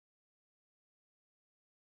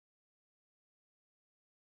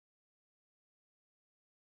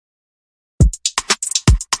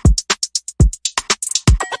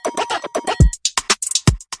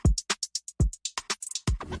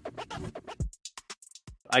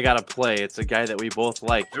I got to play. It's a guy that we both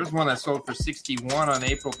like. There's one that sold for 61 on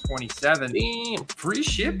April 27th. Damn. Free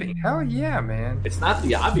shipping. Hell yeah, man. It's not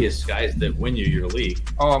the obvious guys that win you your league.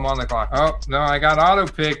 Oh, I'm on the clock. Oh, no, I got auto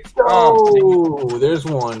picked. Oh, there's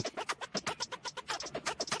one.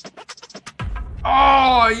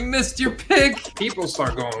 Oh, you missed your pick. People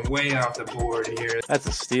start going way off the board here. That's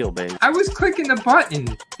a steal, baby. I was clicking the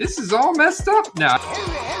button. This is all messed up now.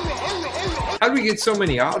 How do we get so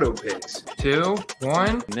many auto picks? 2,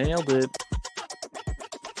 1. Nailed it.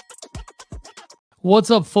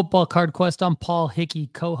 What's up, Football Card Quest? I'm Paul Hickey,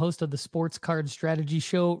 co-host of the Sports Card Strategy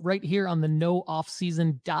Show right here on the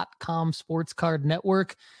NoOffSeason.com Sports Card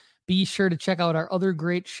Network. Be sure to check out our other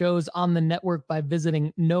great shows on the network by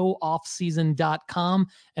visiting NoOffSeason.com.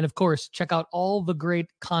 And of course, check out all the great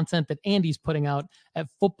content that Andy's putting out at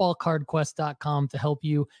FootballCardQuest.com to help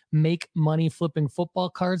you make money flipping football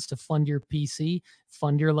cards to fund your PC,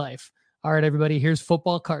 fund your life. All right, everybody, here's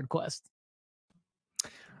Football Card Quest.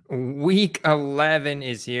 Week 11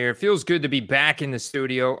 is here. Feels good to be back in the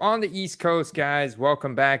studio on the East Coast, guys.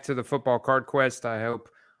 Welcome back to the Football Card Quest. I hope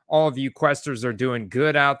all of you questers are doing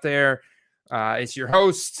good out there. It's your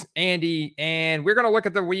host, Andy, and we're going to look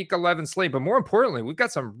at the Week 11 slate. But more importantly, we've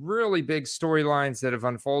got some really big storylines that have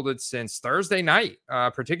unfolded since Thursday night,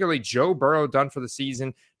 particularly Joe Burrow done for the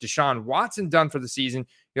season, Deshaun Watson done for the season.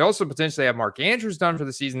 You also potentially have Mark Andrews done for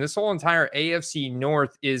the season. This whole entire AFC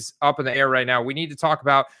North is up in the air right now. We need to talk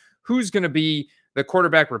about who's going to be the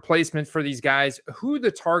quarterback replacement for these guys, who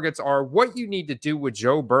the targets are, what you need to do with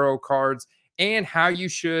Joe Burrow cards, and how you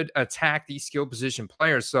should attack these skill position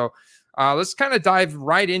players. So let's kind of dive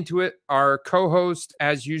right into it. Our co-host,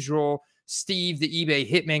 as usual, Steve, the eBay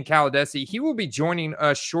Hitman Caladesi, he will be joining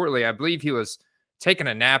us shortly. I believe he was taking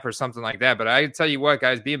a nap or something like that. But I tell you what,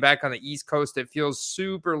 guys, being back on the East Coast, it feels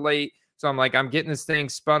super late. So I'm like, I'm getting this thing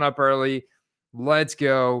spun up early. Let's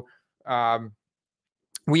go.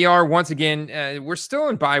 We are, once again, we're still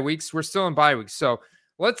in bye weeks. So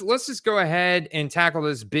let's just go ahead and tackle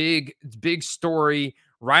this big story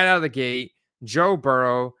right out of the gate. Joe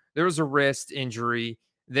Burrow, there was a wrist injury.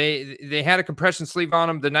 They had a compression sleeve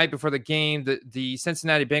on him the night before the game. The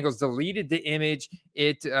Cincinnati Bengals deleted the image.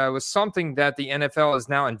 It was something that the NFL is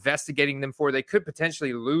now investigating them for. They could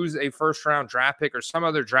potentially lose a first-round draft pick or some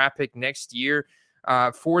other draft pick next year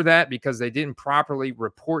for that because they didn't properly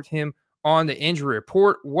report him on the injury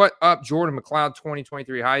report. What up, Jordan McLeod,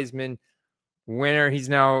 2023 Heisman winner. He's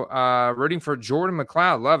now rooting for Jordan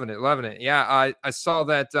McLeod. Loving it. Yeah, I saw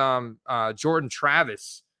that Jordan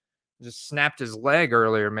Travis just snapped his leg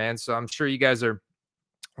earlier, man. So I'm sure you guys are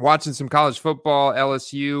watching some college football.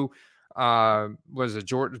 LSU was it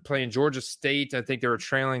Georgia playing Georgia State? I think they were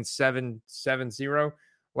trailing 7-0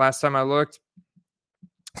 last time I looked.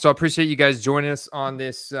 So I appreciate you guys joining us on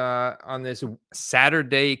this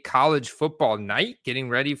Saturday college football night, getting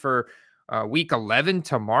ready for week 11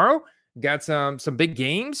 tomorrow. Got some big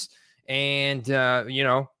games, and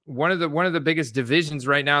one of the biggest divisions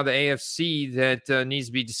right now, the AFC, that needs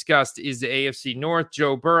to be discussed is the AFC North.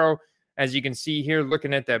 Joe Burrow, as you can see here,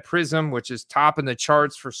 looking at that prism, which is topping the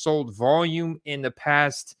charts for sold volume in the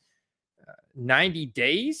past 90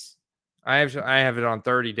 days. I have it on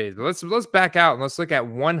 30 days. But let's back out and let's look at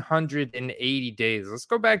 180 days. Let's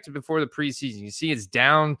go back to before the preseason. You see it's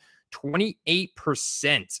down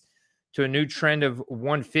 28% to a new trend of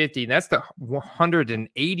 150. That's the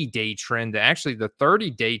 180-day trend. Actually, the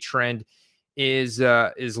 30-day trend is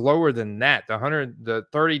lower than that. The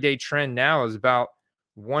 30-day trend now is about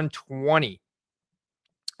 120,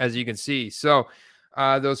 as you can see. So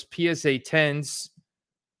those PSA 10s,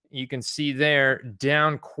 you can see there,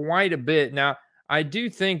 down quite a bit. Now, I do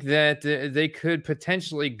think that they could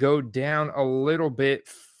potentially go down a little bit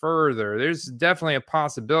further. There's definitely a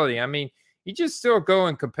possibility. I mean, you just still go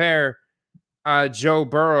and compare Joe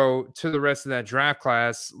Burrow to the rest of that draft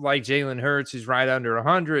class, like Jalen Hurts, who's right under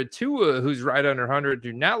 100, Tua, who's right under 100.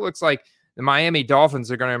 Dude, now it looks like the Miami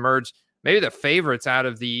Dolphins are going to emerge, maybe the favorites out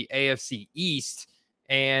of the AFC East,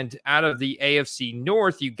 and out of the AFC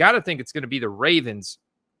North, you got to think it's going to be the Ravens.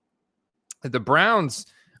 The Browns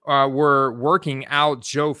were working out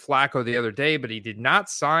Joe Flacco the other day, but he did not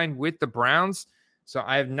sign with the Browns. So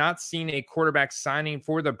I have not seen a quarterback signing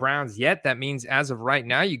for the Browns yet. That means as of right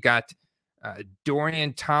now, you got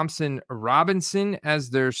Dorian Thompson-Robinson as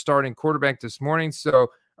their starting quarterback this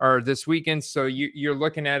weekend. So you're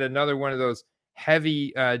looking at another one of those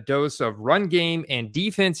heavy dose of run game and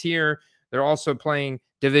defense here. They're also playing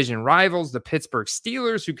division rivals, the Pittsburgh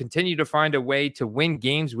Steelers, who continue to find a way to win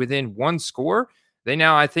games within one score. They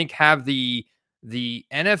now, I think, have the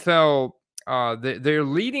NFL they're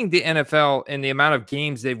leading the NFL in the amount of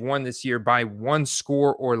games they've won this year by 1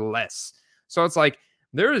 score or less. So it's like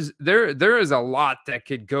there is a lot that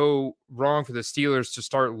could go wrong for the Steelers to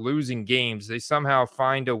start losing games. They somehow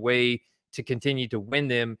find a way to continue to win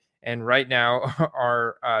them, and right now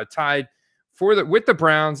are tied with the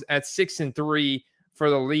Browns at 6-3 for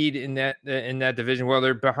the lead in that division. Well,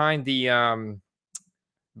 they're behind the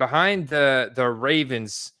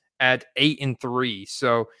Ravens at 8-3.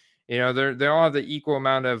 So they all have the equal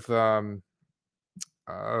amount of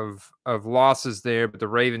losses there, but the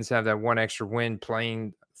Ravens have that one extra win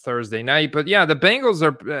playing Thursday night. But yeah, the Bengals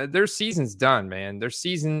are their season's done, man. Their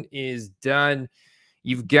season is done.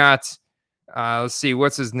 You've got let's see,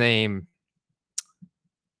 what's his name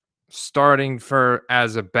starting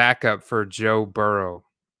as a backup for Joe Burrow.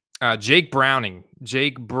 Jake Browning.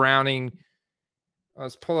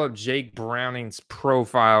 Let's pull up Jake Browning's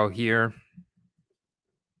profile here.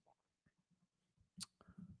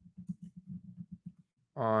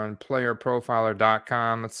 On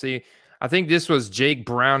playerprofiler.com. Let's see. I think this was Jake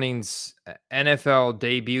Browning's NFL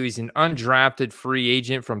debut. He's an undrafted free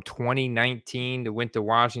agent from 2019 that went to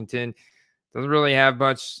Washington. Doesn't really have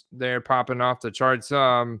much there popping off the charts.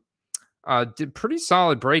 Did pretty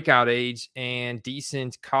solid breakout age and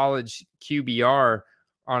decent college QBR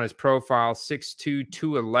on his profile, 6'2",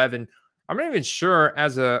 211. I'm not even sure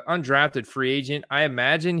as an undrafted free agent. I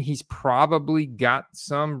imagine he's probably got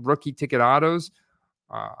some rookie ticket autos.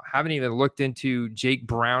 Haven't even looked into Jake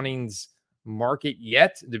Browning's market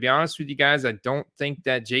yet. To be honest with you guys, I don't think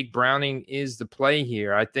that Jake Browning is the play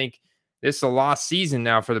here. I think this is a lost season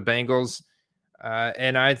now for the Bengals.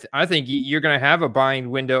 And I think you're going to have a buying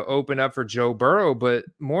window open up for Joe Burrow. But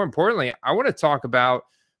more importantly, I want to talk about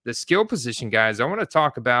the skill position guys. I want to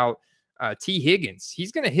talk about T. Higgins.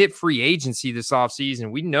 He's going to hit free agency this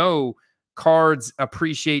offseason. We know cards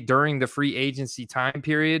appreciate during the free agency time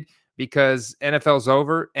period because NFL's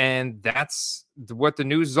over, and that's what the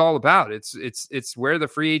news is all about. It's where the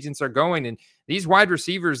free agents are going, and these wide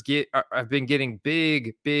receivers have been getting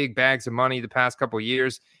big bags of money the past couple of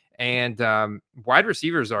years. And wide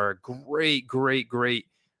receivers are a great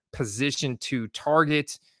position to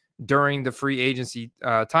target during the free agency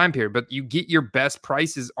time period. But you get your best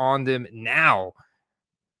prices on them now.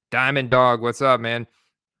 Diamond Dog, what's up, man?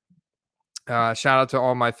 Shout out to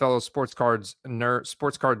all my fellow sports card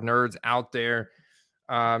nerds out there.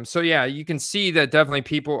 So yeah, you can see that definitely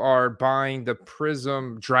people are buying the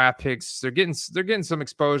Prism draft picks. They're getting some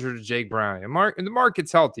exposure to Jake Browning. And the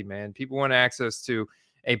market's healthy, man. People want access to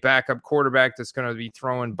a backup quarterback that's going to be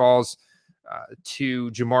throwing balls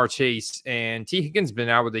to Jamar Chase, and T. Higgins been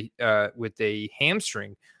out with a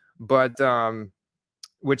hamstring, but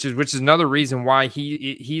which is another reason why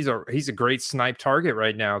he's a great snipe target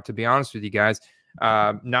right now. To be honest with you guys,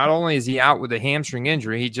 not only is he out with a hamstring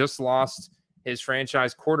injury, he just lost his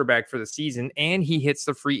franchise quarterback for the season, and he hits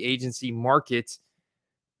the free agency market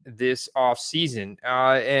this offseason.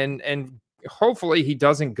 And hopefully he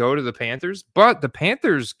doesn't go to the Panthers, but the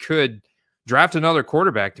Panthers could draft another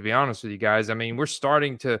quarterback, to be honest with you guys. I mean,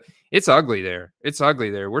 it's ugly there.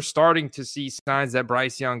 We're starting to see signs that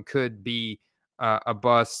Bryce Young could be a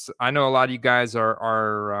bust. I know a lot of you guys are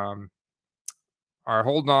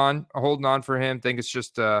holding on for him. Think it's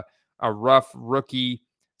just a rough rookie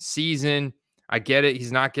season. I get it.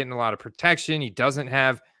 He's not getting a lot of protection. He doesn't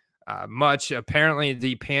have much. Apparently,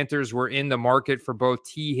 the Panthers were in the market for both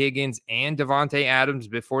T. Higgins and Devontae Adams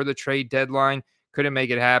before the trade deadline. Couldn't make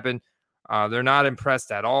it happen. They're not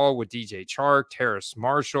impressed at all with DJ Chark, Terrace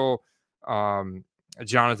Marshall,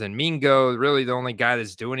 Jonathan Mingo. Really, the only guy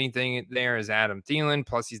that's doing anything there is Adam Thielen.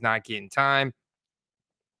 Plus, he's not getting time.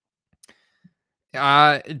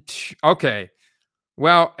 Okay.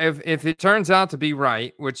 Well, if it turns out to be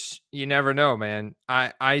right, which you never know, man,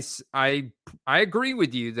 I agree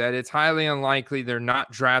with you that it's highly unlikely they're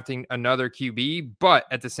not drafting another QB. But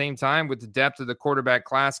at the same time, with the depth of the quarterback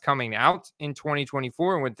class coming out in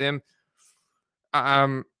 2024 and with them,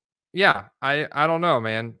 yeah, I don't know,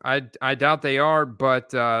 man. I doubt they are, but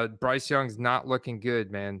Bryce Young's not looking good,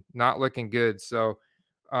 man. Not looking good. So,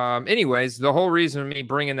 anyways, the whole reason for me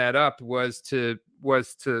bringing that up was to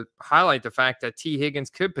highlight the fact that T. Higgins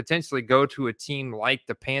could potentially go to a team like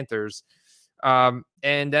the Panthers. And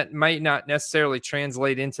that might not necessarily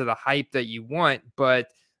translate into the hype that you want,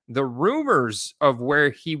 but the rumors of where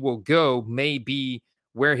he will go may be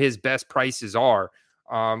where his best prices are.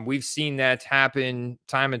 We've seen that happen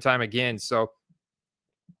time and time again. So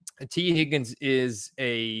T. Higgins is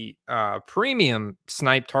a premium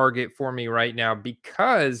snipe target for me right now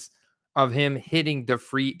because of him hitting the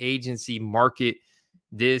free agency market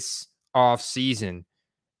this off season.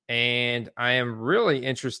 And I am really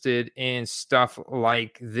interested in stuff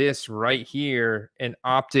like this right here, an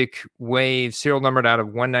Optic Wave, serial numbered out of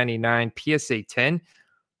 199, PSA 10,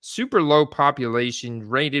 super low population,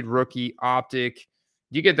 rated rookie Optic.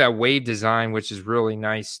 You get that Wave design, which is really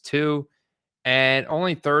nice too. And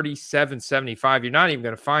only $37.75. You're not even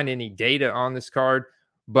going to find any data on this card,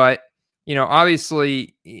 but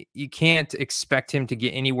obviously you can't expect him to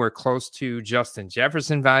get anywhere close to Justin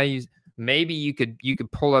Jefferson values. Maybe you could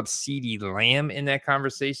pull up CeeDee Lamb in that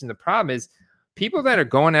conversation. The problem is people that are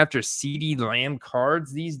going after CeeDee Lamb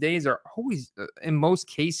cards these days are always, in most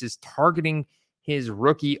cases, targeting his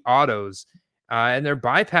rookie autos. And they're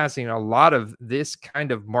bypassing a lot of this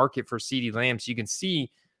kind of market for CeeDee Lamb. So you can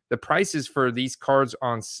see the prices for these cards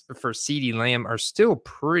for CeeDee Lamb are still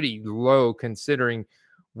pretty low considering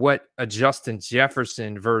what a Justin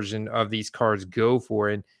Jefferson version of these cards go for.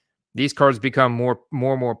 And these cards become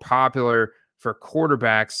more popular for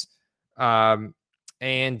quarterbacks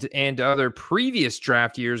and other previous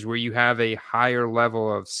draft years where you have a higher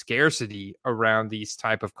level of scarcity around these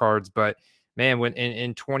type of cards. But man, when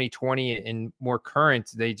in 2020 and more current,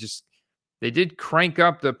 they did crank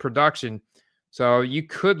up the production. So you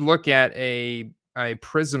could look at a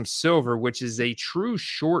Prism Silver, which is a true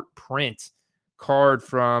short print card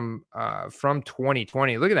from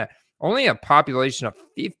 2020. Look at that. Only a population of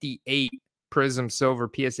 58 Prism Silver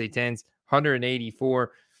PSA 10s,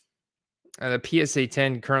 184. The PSA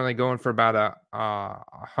 10 currently going for about a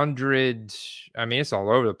 100. I mean, it's all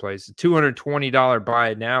over the place. $220 buy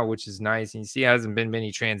it now, which is nice. And you see, it hasn't been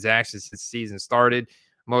many transactions since the season started.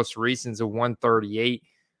 Most recent's a 138.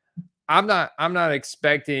 I'm not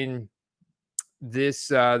expecting this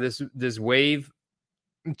wave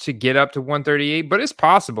to get up to 138, but it's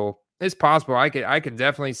possible. It's possible. I could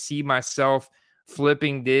definitely see myself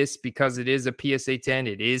flipping this because it is a PSA 10.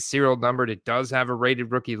 It is serial numbered. It does have a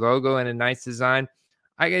rated rookie logo and a nice design.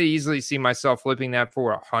 I could easily see myself flipping that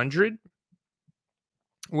for 100,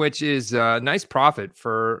 which is a nice profit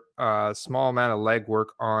for a small amount of legwork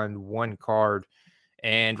on one card.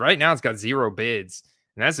 And right now it's got 0 bids.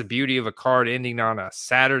 And that's the beauty of a card ending on a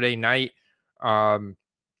Saturday night.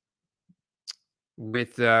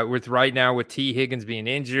 With right now with T. Higgins being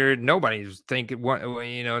injured, nobody's thinking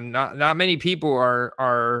not many people are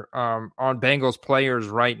on Bengals players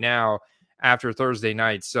right now after Thursday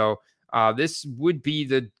night. So this would be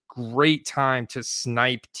the great time to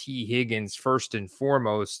snipe T. Higgins first and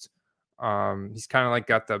foremost. He's kind of like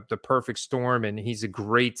got the perfect storm, and he's a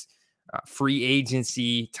great free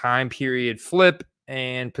agency time period flip,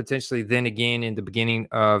 and potentially then again in the beginning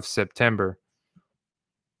of September.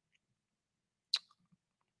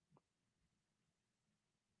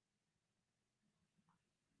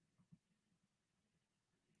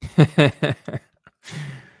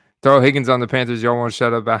 Throw Higgins on the Panthers. Y'all won't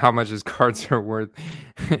shut up about how much his cards are worth.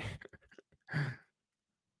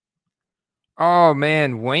 Oh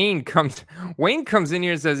man, Wayne comes in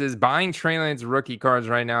here and says, is buying Trey Lance rookie cards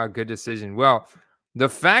right now a good decision? Well, the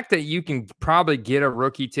fact that you can probably get a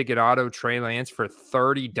rookie ticket auto Trey Lance for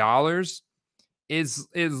 $30 is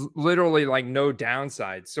literally like no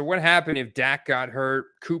downside. So what happened if Dak got hurt,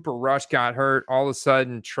 Cooper Rush got hurt, all of a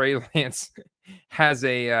sudden Trey Lance has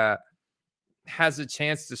a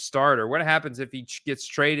chance to start? Or what happens if he gets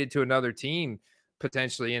traded to another team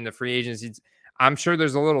potentially in the free agency? I'm sure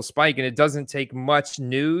there's a little spike, and it doesn't take much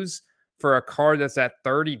news for a card that's at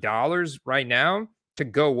 $30 right now to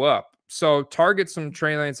go up. So target some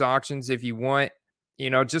Trey Lance auctions if you want.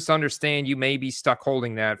 Just understand you may be stuck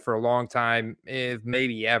holding that for a long time, if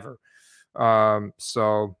maybe ever.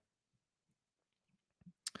 So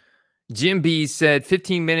Jim B said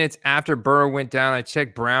 15 minutes after Burrow went down, I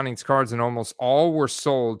checked Browning's cards and almost all were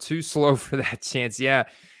sold. Too slow for that chance. Yeah.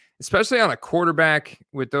 Especially on a quarterback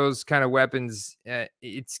with those kind of weapons,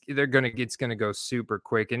 it's going to go super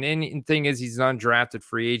quick. And then the thing is, he's an undrafted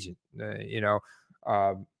free agent.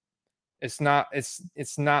 It's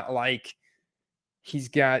not like he's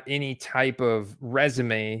got any type of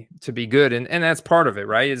resume to be good. And that's part of it,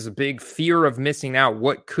 right? It's a big fear of missing out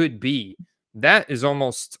what could be. That is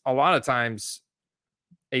almost a lot of times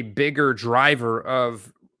a bigger driver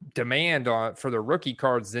of demand for the rookie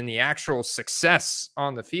cards than the actual success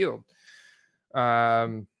on the field.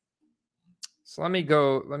 So let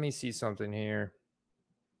me see something here.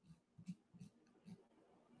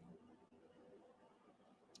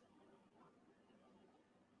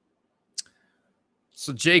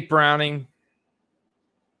 So Jake Browning,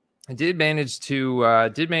 I did manage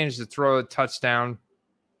to throw a touchdown,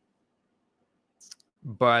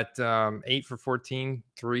 but 8 for 14,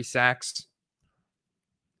 3 sacks.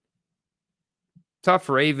 Tough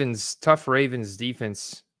Ravens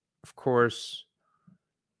defense of course.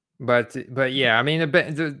 But yeah, I mean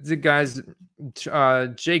the guys,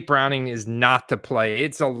 Jake Browning is not to play.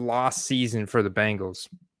 It's a lost season for the Bengals.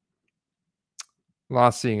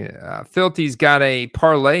 Lost season. Filthy's got a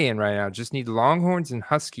parlay in right now. Just need Longhorns and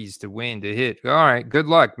Huskies to win to hit. All right, good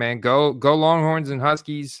luck, man. Go Longhorns and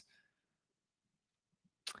Huskies.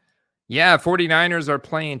 Yeah, 49ers are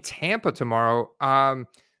playing Tampa tomorrow.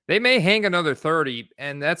 They may hang another 30,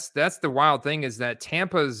 and that's the wild thing is that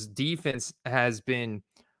Tampa's defense has been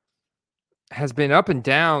up and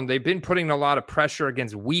down. They've been putting a lot of pressure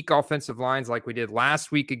against weak offensive lines like we did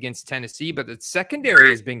last week against Tennessee, but the secondary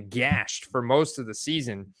has been gashed for most of the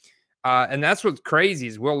season. And that's what's crazy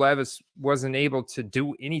is Will Levis wasn't able to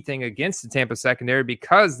do anything against the Tampa secondary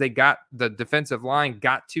because the defensive line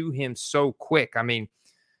got to him so quick. I mean,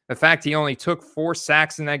 the fact he only took 4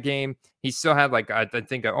 sacks in that game, he still had I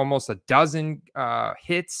think almost a dozen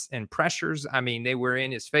hits and pressures. I mean, they were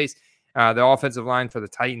in his face. The offensive line for the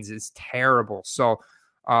Titans is terrible. So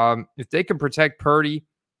if they can protect Purdy,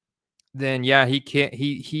 then yeah, he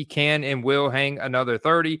can and will hang another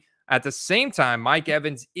 30. At the same time, Mike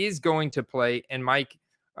Evans is going to play, and Mike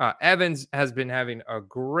Evans has been having a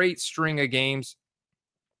great string of games.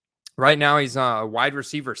 Right now, he's a wide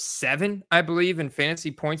receiver 7, I believe, in fantasy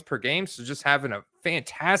points per game. So just having a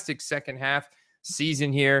fantastic second half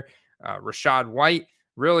season here. Rachaad White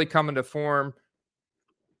really coming to form.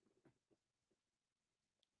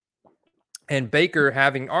 And Baker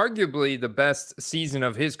having arguably the best season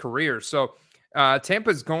of his career. So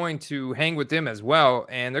Tampa's going to hang with them as well.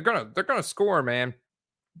 And they're gonna score, man.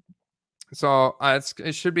 So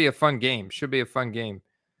it should be a fun game.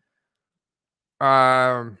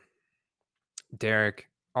 Derek,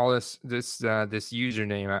 all this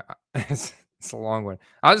username, it's a long one.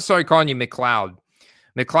 I'll just start calling you McLeod.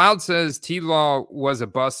 McLeod says T-Law was a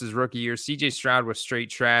bust his rookie year. CJ Stroud was straight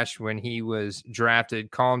trash when he was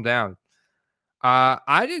drafted. Calm down.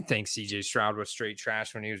 I didn't think CJ Stroud was straight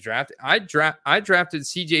trash when he was drafted. I drafted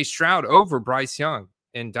CJ Stroud over Bryce Young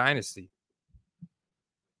in Dynasty.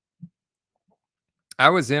 I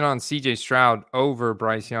was in on CJ Stroud over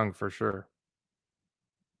Bryce Young for sure.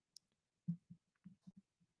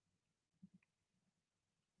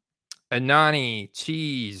 Anani,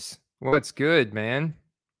 cheese. What's good, man?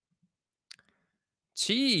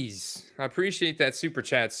 Cheese. I appreciate that super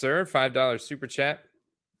chat, sir. $5 super chat.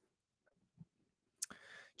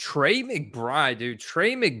 Trey McBride, dude.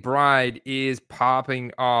 Trey McBride is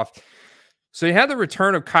popping off. So you had the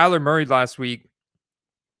return of Kyler Murray last week,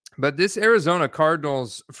 but this Arizona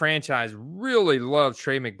Cardinals franchise really loves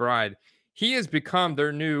Trey McBride. He has become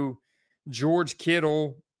their new George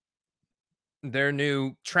Kittle, their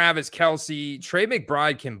new Travis Kelce. Trey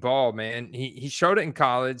McBride can ball, man. He showed it in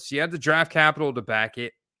college. He had the draft capital to back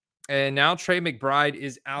it. And now Trey McBride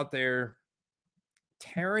is out there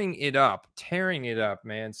tearing it up,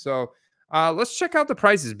 man. So let's check out the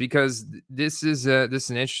prices because this is an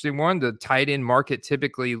interesting one. The tight end market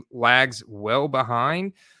typically lags well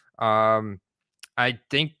behind. I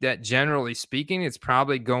think that generally speaking, it's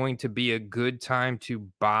probably going to be a good time to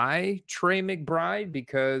buy Trey McBride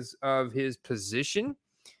because of his position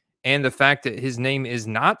and the fact that his name is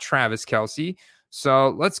not Travis Kelce. So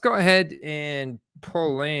let's go ahead and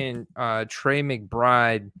pull in Trey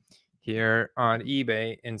McBride here on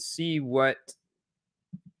eBay and see what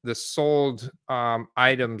the sold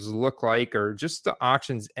items look like, or just the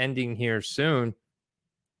auctions ending here soon.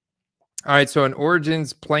 All right, so an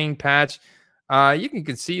Origins plain patch. You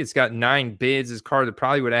can see it's got 9 bids. This card that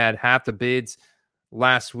probably would add half the bids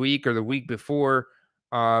last week or the week before.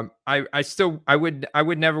 I would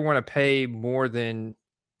never want to pay more than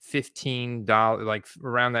 $15, like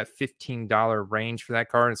around that $15 range for that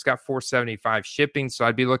card. It's got $4.75 shipping, so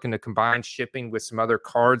I'd be looking to combine shipping with some other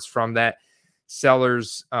cards from that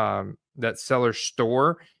seller's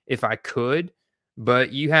store if I could.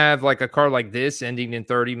 But you have like a card like this ending in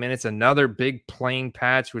 30 minutes, another big plain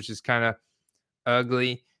patch, which is kind of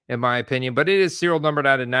ugly in my opinion, but it is serial numbered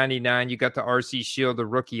out of 99. You got the RC Shield, the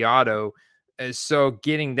rookie auto. So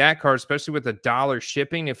getting that card, especially with $1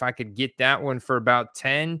 shipping, if I could get that one for about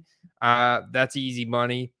 10, that's easy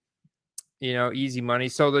money. Easy money.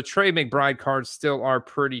 So the Trey McBride cards still are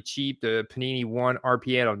pretty cheap. The Panini 1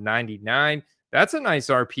 RPA out of 99. That's a nice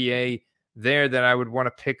RPA there that I would want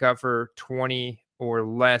to pick up for 20 or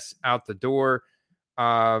less out the door.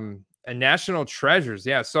 And National Treasures.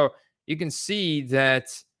 Yeah. So you can see that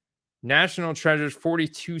National Treasures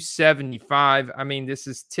 $42.75. I mean, this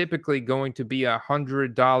is typically going to be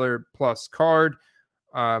 $100 plus card.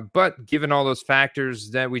 But given all those factors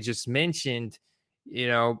that we just mentioned,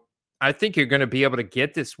 I think you're going to be able to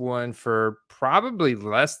get this one for probably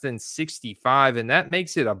less than 65, and that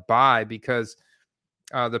makes it a buy because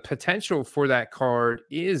the potential for that card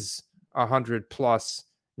is 100 plus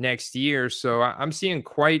next year. So I'm seeing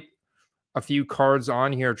quite a few cards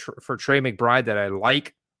on here for Trey McBride that I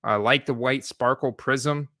like. I like the white sparkle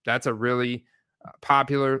prism. That's a really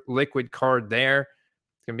popular liquid card there.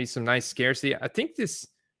 It's gonna be some nice scarcity. I think this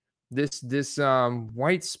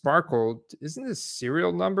white sparkle, isn't this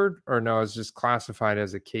serial numbered, or no, it's just classified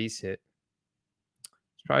as a case hit.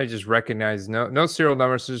 It's probably just recognized no serial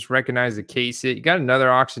number, so just recognize the case hit. You got another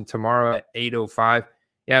auction tomorrow at 8:05.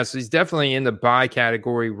 Yeah, so he's definitely in the buy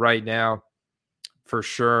category right now for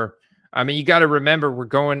sure. I mean, you got to remember we're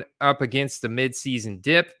going up against the midseason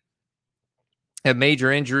dip. And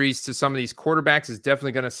major injuries to some of these quarterbacks is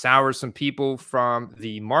definitely going to sour some people from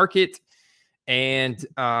the market. And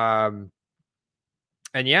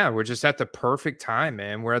yeah, we're just at the perfect time,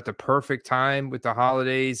 man. We're at the perfect time with the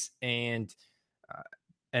holidays and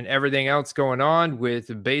everything else going on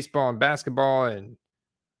with baseball and basketball and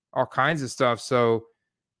all kinds of stuff. So,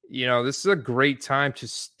 this is a great time to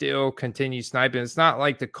still continue sniping. It's not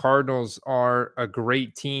like the Cardinals are a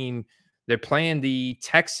great team. They're playing the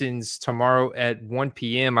Texans tomorrow at 1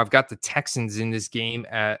 p.m. I've got the Texans in this game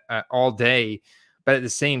at all day. But at the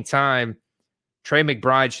same time, Trey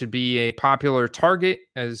McBride should be a popular target,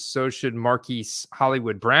 as so should Marquise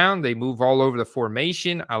Hollywood Brown. They move all over the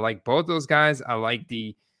formation. I like both those guys. I like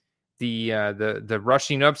the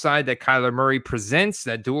rushing upside that Kyler Murray presents,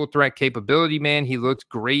 that dual threat capability, man. He looked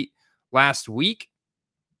great last week.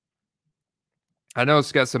 I know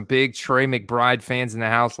it's got some big Trey McBride fans in the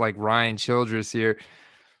house, like Ryan Childress here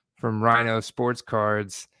from Rhino Sports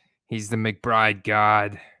Cards. He's the McBride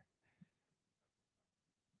god.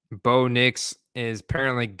 Bo Nix is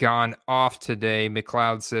apparently gone off today.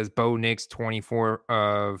 McLeod says Bo Nix 24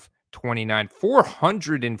 of 29,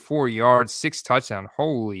 404 yards, 6 touchdowns.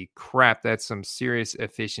 Holy crap, that's some serious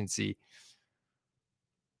efficiency.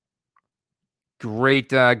 Great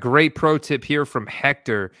pro tip here from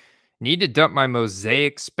Hector. Need to dump my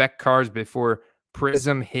Mosaic spec cards before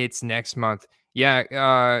Prism hits next month.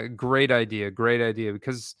 Yeah, great idea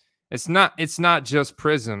because it's not just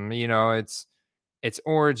Prism. It's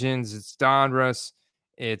Origins, it's Donruss,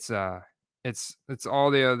 it's all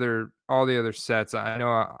the other sets. I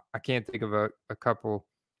know I can't think of a couple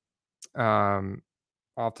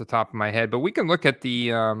off the top of my head, but we can look at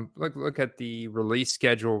the look at the release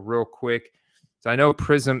schedule real quick. So I know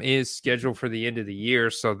Prism is scheduled for the end of the year,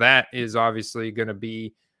 so that is obviously going to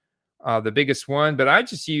be the biggest one. But I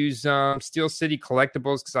just use Steel City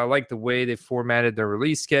Collectibles because I like the way they formatted their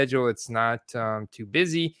release schedule. It's not too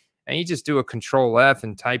busy, and you just do a Control F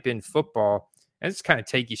and type in football, and it's kind of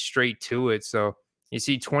take you straight to it. So you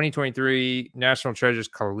see 2023 National Treasures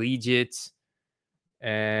Collegiate,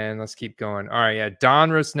 and let's keep going. All right, yeah,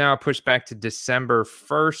 Donruss now pushed back to December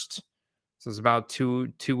 1st. So it's about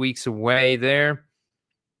two weeks away there.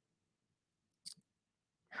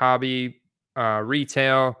 Hobby,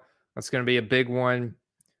 retail, that's going to be a big one.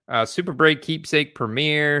 Super Break Keepsake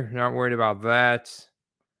Premier, not worried about that.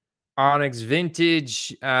 Onyx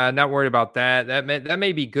Vintage, not worried about that. That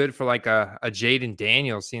may be good for like a Jaden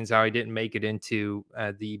Daniels, seeing as how he didn't make it into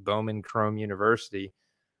the Bowman Chrome University.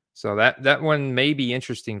 So that one may be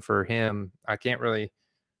interesting for him. I can't really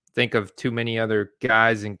think of too many other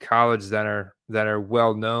guys in college that are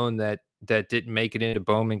well known that didn't make it into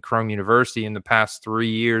Bowman Chrome University in the past 3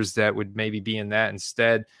 years that would maybe be in that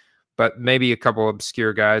instead, but maybe a couple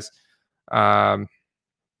obscure guys. All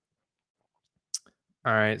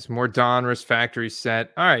right, some more Donruss factory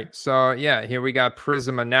set. All right, so yeah, here we got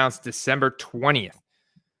Prism announced December 20th.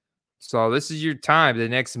 So this is your time, the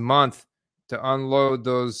next month, to unload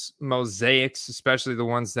those mosaics, especially the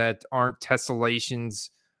ones that aren't tessellations,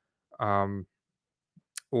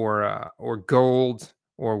 or gold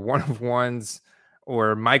or one of ones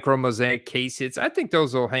or micro mosaic case hits. I think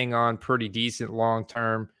those will hang on pretty decent long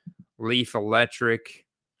term. Leaf Electric.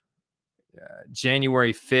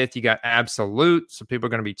 January 5th, you got Absolute. So people are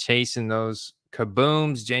going to be chasing those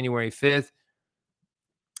kabooms January 5th.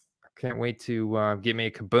 I can't wait to get me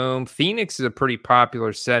a kaboom. Phoenix is a pretty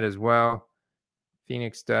popular set as well.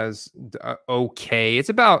 Phoenix does okay. It's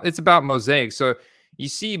about mosaic. So you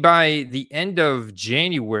see, by the end of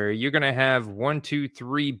January, you're going to have 1, 2,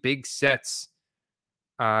 3 big sets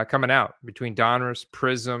coming out between Donruss,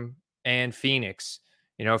 Prism, and Phoenix.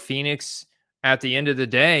 Phoenix at the end of the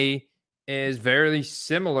day is very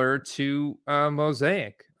similar to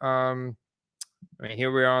Mosaic.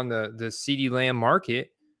 Here we are on the CD Lamb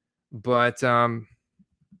market, but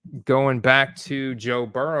going back to Joe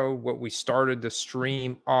Burrow, what we started the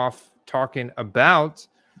stream off talking about.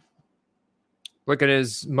 Look at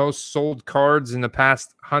his most sold cards in the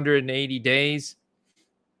past 180 days.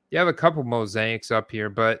 You have a couple mosaics up here,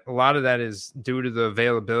 but a lot of that is due to the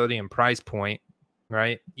availability and price point,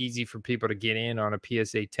 right? Easy for people to get in on a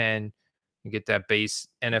PSA 10 and get that base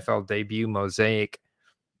NFL debut mosaic.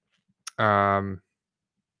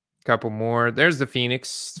 Couple more. There's the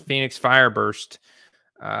Phoenix Fireburst.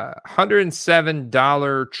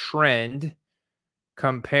 $107 trend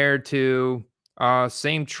compared to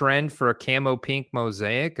same trend for a camo pink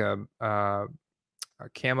mosaic. That's the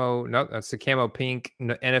camo pink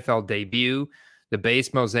NFL debut. The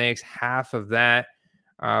base mosaic's half of that.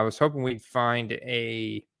 I was hoping we'd find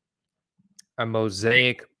a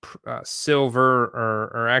mosaic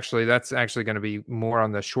silver, or actually that's actually going to be more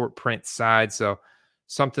on the short print side. So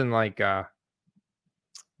something like, I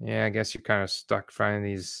guess you're kind of stuck finding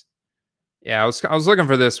these. Yeah, I was looking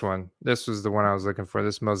for this one. This was the one I was looking for.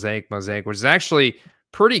 This mosaic, which is actually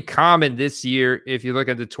pretty common this year. If you look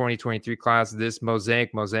at the 2023 class, this mosaic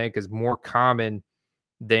is more common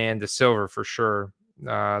than the silver for sure.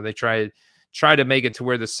 They try to make it to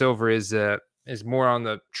where the silver is more on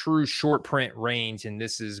the true short print range, and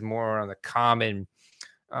this is more on the common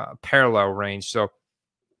parallel range. So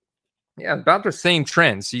yeah, about the same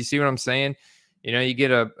trend. So you see what I'm saying? You get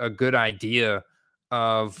a good idea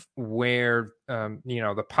of where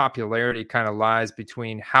the popularity kind of lies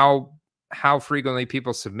between how frequently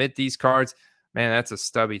people submit these cards. Man, that's a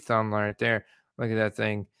stubby thumb right there. Look at that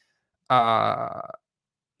thing.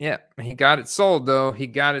 Yeah, he got it sold though.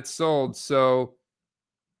 So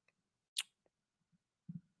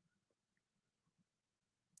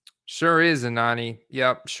sure is Anani.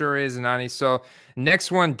 Yep, sure is Anani. So next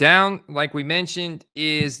one down, like we mentioned,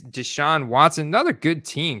 is Deshaun Watson. Another good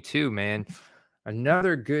team too, man.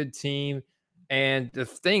 Another good team. And the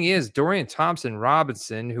thing is, Dorian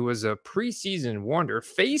Thompson-Robinson, who was a preseason wonder,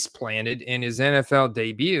 face planted in his NFL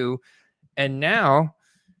debut, and now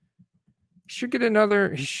he should get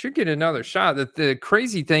another shot. The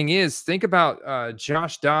crazy thing is, think about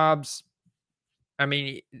Josh Dobbs. I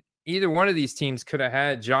mean, either one of these teams could have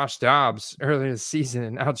had Josh Dobbs earlier this season,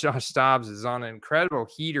 and now Josh Dobbs is on an incredible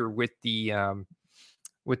heater with the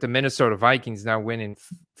Minnesota Vikings, now winning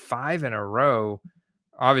 5 in a row.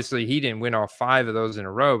 Obviously, he didn't win all 5 of those in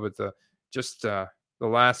a row, but the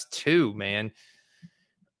last 2, man,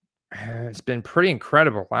 it's been pretty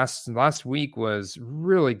incredible. Last week was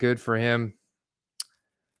really good for him.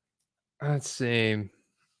 Let's see,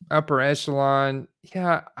 upper echelon.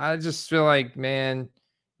 Yeah, I just feel like, man,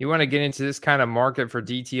 you want to get into this kind of market for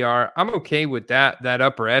DTR. I'm okay with that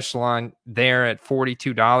upper echelon there at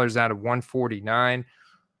 $42 out of $149,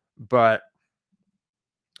 but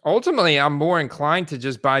ultimately, I'm more inclined to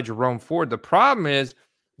just buy Jerome Ford. The problem is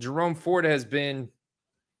Jerome Ford has burned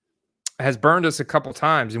us a couple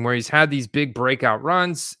times, and where he's had these big breakout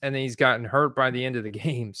runs, and then he's gotten hurt by the end of the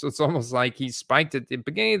game. So it's almost like he spiked at the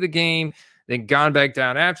beginning of the game, then gone back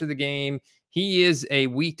down after the game. He is a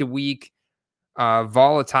week-to-week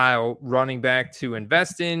volatile running back to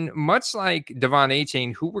invest in, much like Devon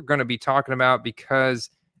Achane, who we're going to be talking about, because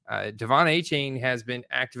Devon Achane has been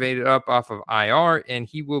activated up off of IR, and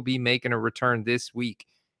he will be making a return this week.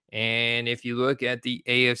 And if you look at the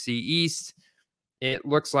AFC East, it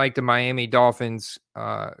looks like the Miami Dolphins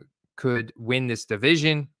could win this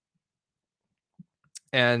division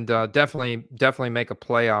and definitely make a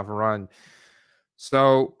playoff run.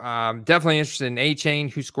 So definitely interested in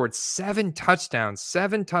Achane, who scored 7 touchdowns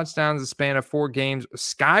in the span of 4 games,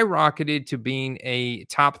 skyrocketed to being a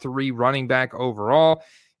top 3 running back overall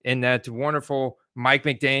in that wonderful Mike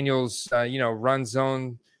McDaniel's, run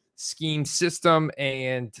zone scheme system.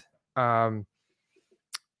 And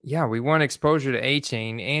we want exposure to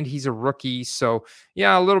Achane, and he's a rookie. So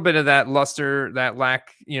yeah, a little bit of that luster, that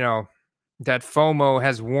lack, that FOMO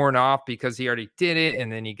has worn off because he already did it,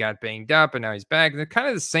 and then he got banged up, and now he's back. And kind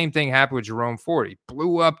of the same thing happened with Jerome Ford. He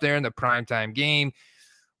blew up there in the primetime game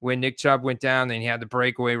when Nick Chubb went down. Then he had the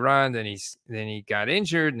breakaway run. Then he got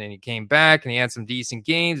injured, and then he came back, and he had some decent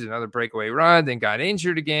games. Another breakaway run, then got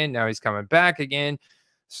injured again. Now he's coming back again.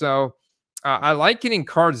 So I like getting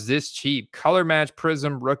cards this cheap. Color Match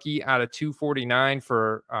Prism rookie out of $249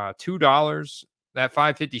 for $2. That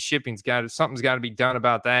 $550 shipping's something's got to be done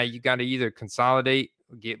about that. You got to either consolidate,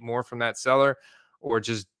 get more from that seller, or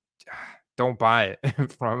just don't buy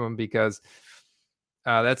it from them, because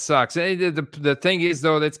that sucks. The thing is,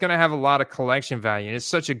 though, that's going to have a lot of collection value, and it's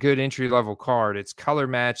such a good entry level card. It's color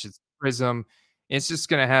match, it's Prism. It's just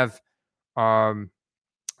going to have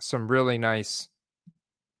some really nice.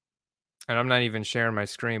 And I'm not even sharing my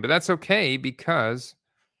screen, but that's okay, because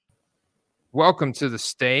welcome to the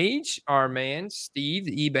stage our man, Steve,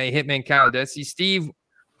 the eBay Hitman Caladesi. Steve,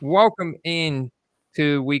 welcome in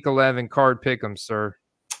to Week 11 Card Pick'em, sir.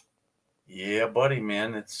 Yeah, buddy,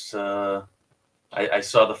 man. It's I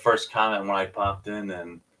saw the first comment when I popped in,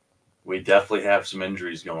 and we definitely have some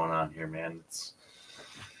injuries going on here, man. It's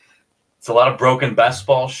a lot of broken best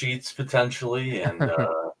ball sheets potentially, and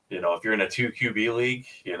if you're in a 2 QB league,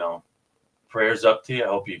 prayers up to you. I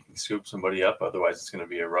hope you can scoop somebody up. Otherwise, it's going to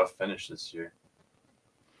be a rough finish this year.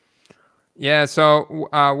 Yeah. So,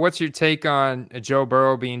 what's your take on Joe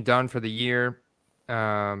Burrow being done for the year,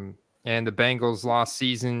 and the Bengals' lost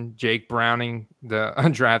season? Jake Browning, the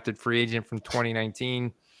undrafted free agent from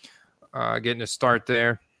 2019, getting a start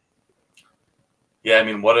there. Yeah, I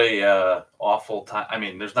mean, what a awful time. I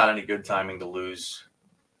mean, there's not any good timing to lose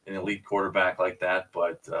an elite quarterback like that,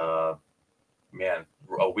 but man,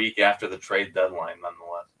 a week after the trade deadline,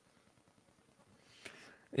 nonetheless.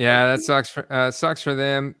 Yeah, that sucks for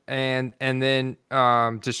them, and then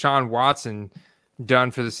Deshaun Watson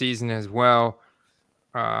done for the season as well,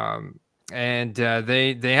 and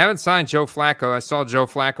they haven't signed Joe Flacco. I saw Joe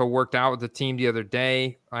Flacco worked out with the team the other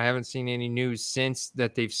day. I haven't seen any news since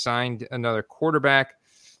that they've signed another quarterback,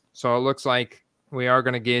 so it looks like we are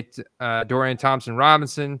going to get Dorian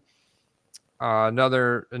Thompson-Robinson,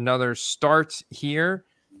 another start here.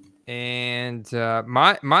 And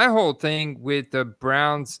my whole thing with the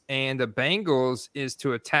Browns and the Bengals is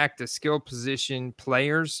to attack the skill position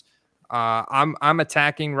players. I'm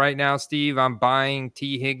attacking right now, Steve. I'm buying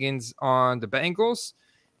T. Higgins on the Bengals,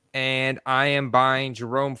 and I am buying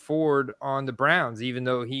Jerome Ford on the Browns, even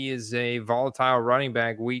though he is a volatile running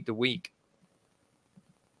back week to week.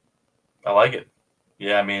 I like it.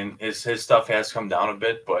 Yeah, I mean, his stuff has come down a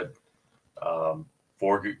bit, but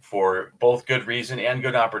for both good reason and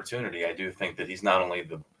good opportunity, I do think that he's not only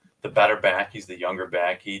the better back, he's the younger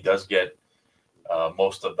back. He does get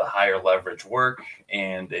most of the higher leverage work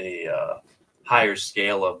and a higher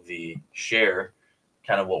scale of the share,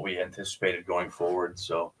 kind of what we anticipated going forward.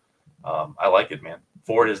 So I like it, man.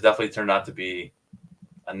 Ford has definitely turned out to be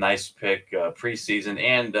a nice pick preseason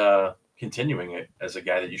and continuing it as a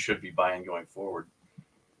guy that you should be buying going forward.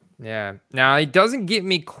 Yeah. Now, he doesn't get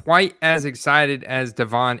me quite as excited as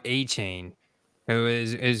Devon Achane, who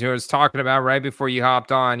is was talking about right before you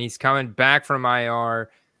hopped on. He's coming back from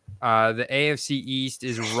IR. The AFC East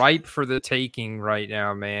is ripe for the taking right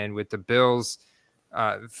now, man, with the Bills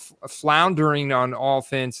floundering on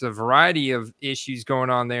offense, a variety of issues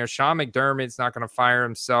going on there. Sean McDermott's not going to fire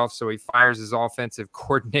himself, so he fires his offensive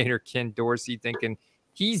coordinator, Ken Dorsey, thinking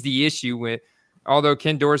he's the issue with, although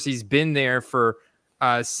Ken Dorsey's been there for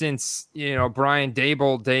since Brian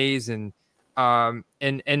Daboll days, and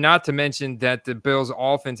not to mention that the Bills'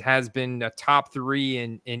 offense has been a top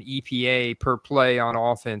 3 in EPA per play on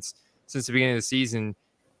offense since the beginning of the season.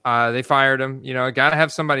 They fired him. Got to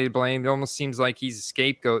have somebody to blame. It almost seems like he's a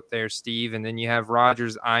scapegoat there, Steve. And then you have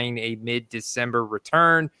Rodgers eyeing a mid-December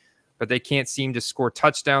return, but they can't seem to score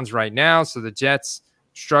touchdowns right now. So the Jets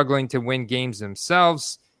struggling to win games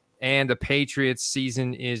themselves, and the Patriots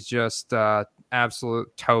season is just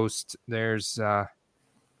absolute toast. There's a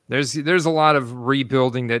lot of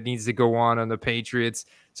rebuilding that needs to go on the Patriots.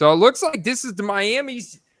 So it looks like this is the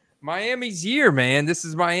Miami's year, man. This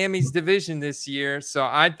is Miami's division this year. So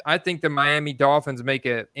I think the Miami Dolphins make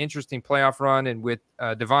an interesting playoff run, and with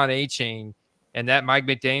Devon Achane and that Mike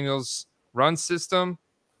McDaniel's run system,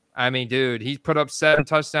 I mean, dude, he's put up 7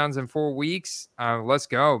 touchdowns in 4 weeks. Let's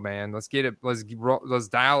go, man. Let's get it. Let's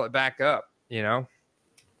dial it back up.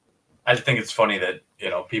 I think it's funny that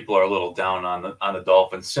people are a little down on the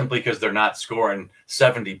Dolphins simply because they're not scoring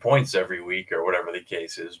 70 points every week or whatever the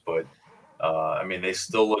case is. But I mean, they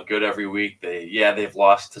still look good every week. They've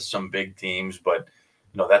lost to some big teams, but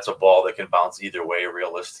that's a ball that can bounce either way.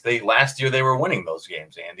 Realistically, last year they were winning those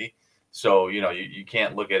games, Andy. So you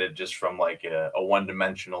can't look at it just from like a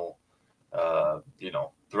one-dimensional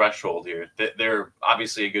threshold here. They're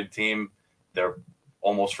obviously a good team. They're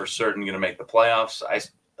almost for certain going to make the playoffs.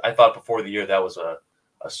 I thought before the year that was a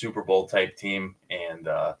Super Bowl type team, and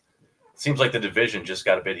it seems like the division just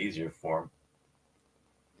got a bit easier for them.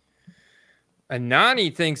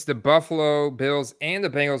 Anani thinks the Buffalo Bills and the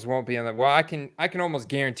Bengals won't be on the. Well, I can almost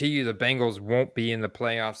guarantee you the Bengals won't be in the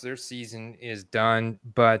playoffs. Their season is done.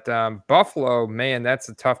 But Buffalo, man, that's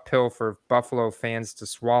a tough pill for Buffalo fans to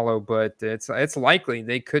swallow. But it's likely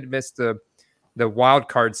they could miss the wild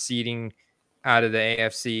card seeding out of the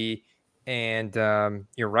AFC. And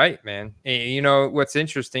you're right, man. And, what's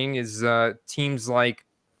interesting is teams like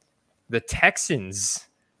the Texans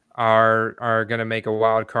are going to make a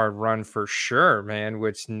wild card run for sure, man,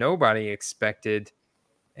 which nobody expected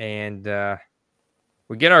And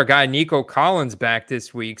we get our guy Nico Collins back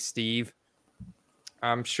this week, Steve.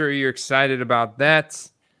 I'm sure you're excited about that.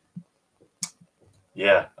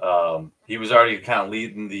 Yeah, he was already kind of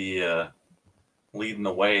leading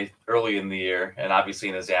the way early in the year, and obviously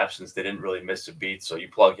in his absence, they didn't really miss a beat. So you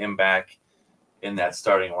plug him back in that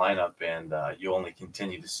starting lineup, and you only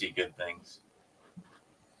continue to see good things.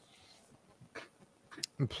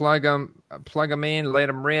 Plug them in, let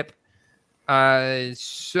them rip.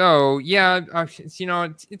 So yeah,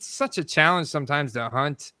 it's such a challenge sometimes to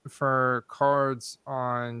hunt for cards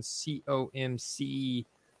on COMC.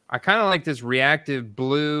 I kind of like this reactive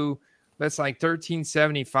blue. That's like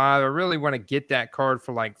 $13.75. I really want to get that card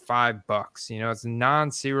for like $5. You know, it's a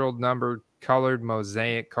non-serial number colored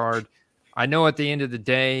mosaic card. I know at the end of the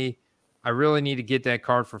day, I really need to get that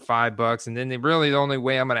card for $5. And then the only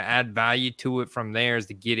way I'm going to add value to it from there is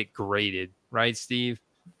to get it graded. Right, Steve?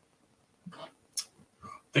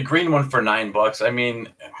 The green one for $9. I mean,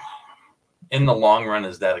 in the long run,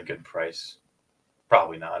 is that a good price?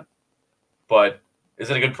 Probably not. But is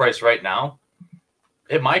it a good price right now?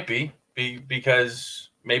 It might be because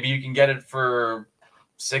maybe you can get it for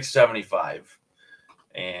 $6.75,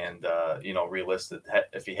 and realistic.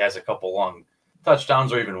 If he has a couple long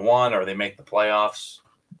touchdowns or even one, or they make the playoffs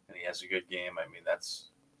and he has a good game, I mean that's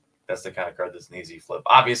the kind of card that's an easy flip.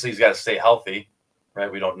 Obviously, he's got to stay healthy,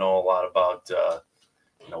 right? We don't know a lot about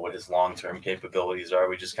what his long-term capabilities are.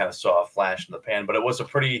 We just kind of saw a flash in the pan, but it was a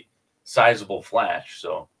pretty sizable flash.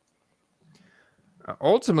 So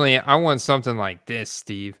ultimately, I want something like this,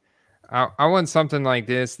 Steve. I want something like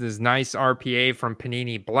this nice RPA from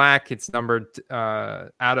Panini Black. It's numbered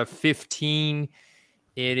out of 15.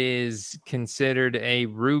 It is considered a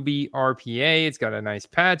Ruby RPA. It's got a nice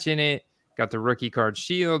patch in it. Got the rookie card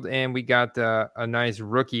shield, and we got a nice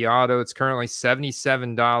rookie auto. It's currently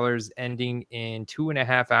 $77, ending in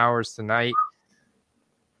 2.5 hours tonight.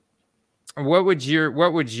 What would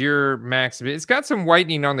your max be? It's got some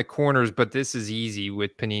whitening on the corners, but this is easy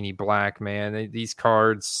with Panini Black, man. These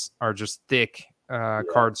cards are just thick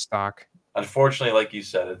card stock. Unfortunately, like you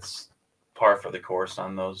said, it's par for the course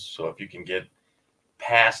on those. So if you can get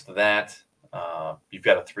past that, you've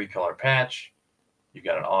got a 3-color patch, you've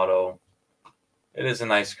got an auto. It is a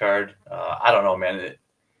nice card. I don't know, man.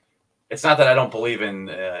 It's not that I don't believe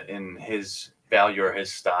in his value or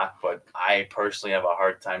his stock, but I personally have a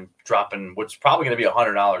hard time dropping what's probably going to be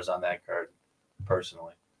 $100 on that card,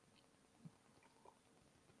 personally.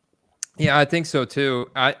 Yeah, I think so too.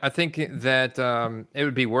 I think that it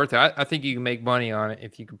would be worth it. I think you can make money on it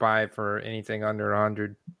if you could buy it for anything under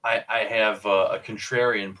 100. I have a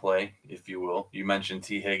contrarian play, if you will. You mentioned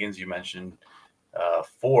T. Higgins, you mentioned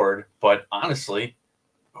Ford, but honestly,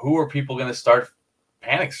 who are people going to start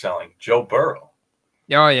panic selling? Joe Burrow.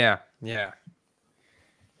 Oh yeah.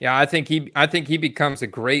 I think he becomes a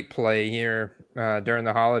great play here during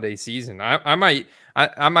the holiday season. I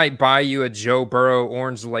might buy you a Joe Burrow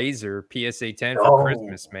orange laser PSA 10 for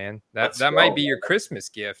Christmas, man. That might be your Christmas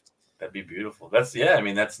gift. That'd be beautiful. That's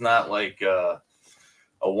not like a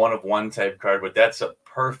one-of-one type card, but that's a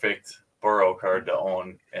perfect Burrow card to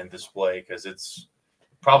own and display, because it's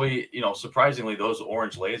probably, surprisingly, those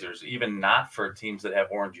orange lasers, even not for teams that have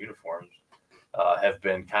orange uniforms, have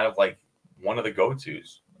been kind of like one of the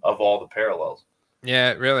go-tos of all the parallels.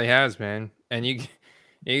 Yeah, it really has, man. And you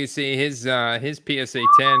see his PSA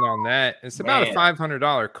 10 on that. It's about a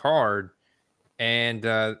 $500 card, and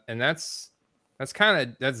that's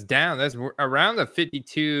down. That's around the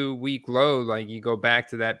 52-week low. Like, you go back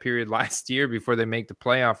to that period last year before they make the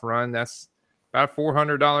playoff run. That's about a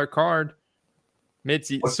 $400 card.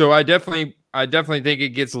 Mitzi. So I definitely think it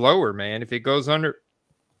gets lower, man. If it goes under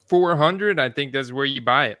 400, I think that's where you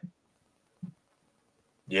buy it.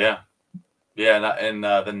 Yeah, and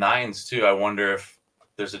the 9s too. I wonder if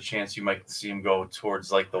there's a chance you might see him go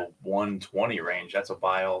towards like the 120 range. That's a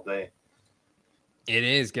buy all day. It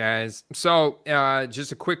is, guys. So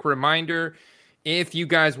just a quick reminder, if you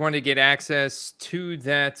guys want to get access to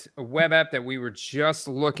that web app that we were just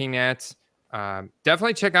looking at,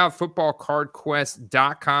 definitely check out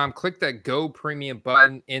footballcardquest.com. Click that Go Premium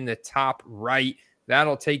button in the top right.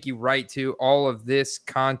 That'll take you right to all of this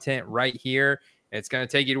content right here. It's going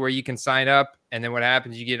to take you to where you can sign up. And then what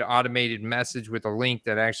happens, you get an automated message with a link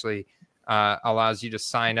that actually allows you to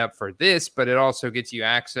sign up for this, but it also gets you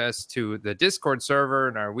access to the Discord server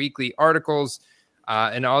and our weekly articles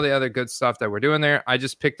and all the other good stuff that we're doing there. I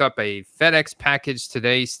just picked up a FedEx package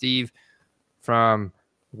today, Steve, from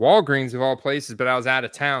Walgreens of all places, but I was out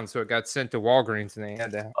of town, so it got sent to Walgreens and they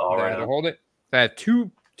had to hold it. So I have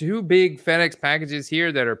two big FedEx packages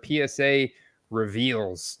here that are PSA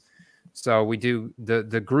reveals. So we do the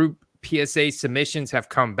group PSA submissions have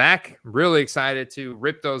come back. Really excited to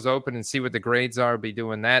rip those open and see what the grades are. I'll be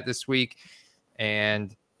doing that this week.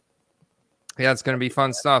 And yeah, it's going to be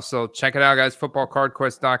fun stuff. So check it out, guys.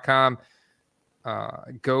 Footballcardquest.com.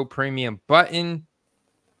 Go premium button.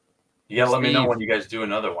 Yeah, let me Steve. know when you guys do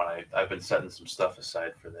another one. I've been setting some stuff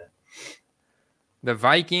aside for that. The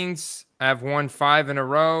Vikings have won 5 in a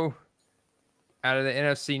row out of the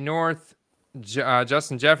NFC North.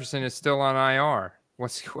 Justin Jefferson is still on IR.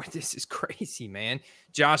 This is crazy, man.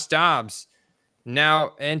 Josh Dobbs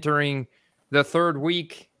now entering the third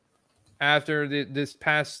week after this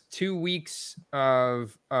past 2 weeks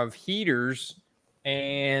of heaters.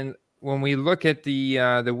 And when we look at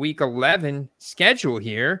the week 11 schedule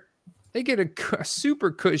here, they get a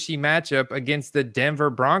super cushy matchup against the Denver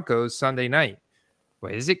Broncos Sunday night.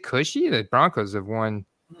 Wait, is it cushy? The Broncos have won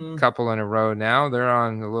a couple in a row now. They're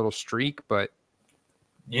on a little streak, but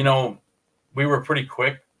we were pretty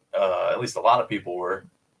quick. At least a lot of people were.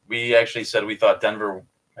 We actually said we thought Denver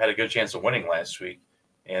had a good chance of winning last week,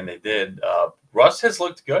 and they did. Russ has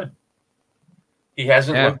looked good. He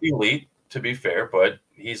hasn't looked elite, to be fair, but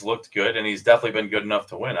he's looked good, and he's definitely been good enough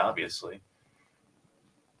to win, obviously.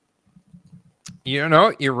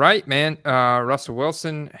 You're right, man. Russell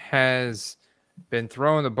Wilson has been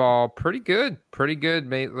throwing the ball pretty good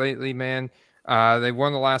lately, man. They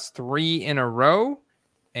won the last 3 in a row,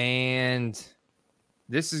 and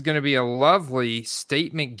this is going to be a lovely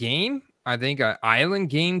statement game. I think an island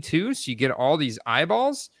game too, so you get all these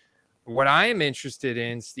eyeballs. What I am interested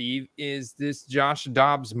in, Steve, is this Josh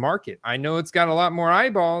Dobbs market. I know it's got a lot more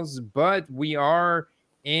eyeballs, but we are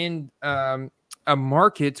in a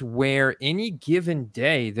market where any given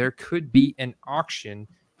day there could be an auction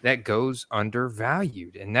that goes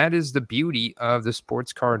undervalued. And that is the beauty of the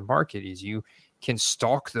sports card market, is you can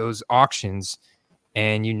stalk those auctions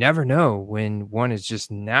and you never know when one is just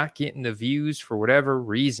not getting the views for whatever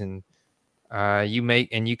reason.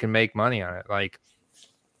 You can make money on it. Like,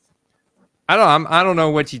 I don't know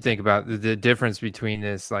what you think about the difference between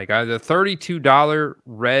this. Like the $32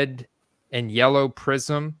 red and yellow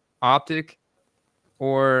prism optic,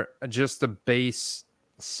 or just the base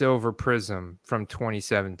silver prism from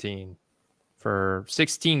 2017 for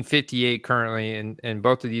 $16.58 currently, and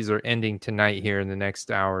both of these are ending tonight here in the next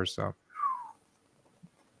hour or so.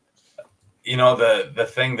 The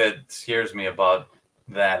thing that scares me about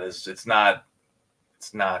that is it's not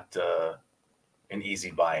an easy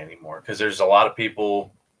buy anymore, because there's a lot of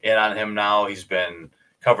people in on him now. He's been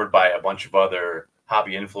covered by a bunch of other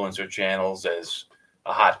hobby influencer channels as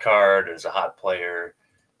a hot card, as a hot player,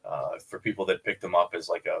 for people that picked him up as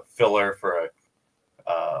like a filler for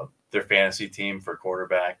their fantasy team for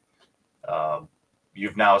quarterback.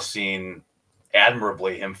 You've now seen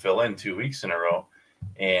admirably him fill in 2 weeks in a row.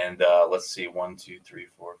 And let's see, 1, 2, 3,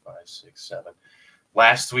 4, 5, 6, 7.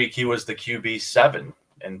 Last week he was the QB 7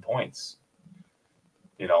 in points.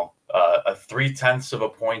 A 0.3 of a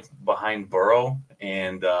point behind Burrow,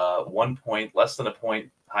 and 1 point, less than a point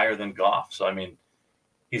higher than Goff. So I mean,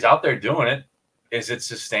 he's out there doing it. Is it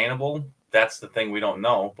sustainable? That's the thing we don't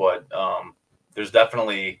know. But there's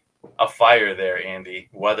definitely a fire there, Andy.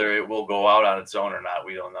 Whether it will go out on its own or not,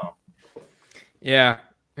 we don't know. Yeah,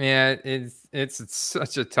 it's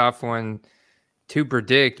such a tough one to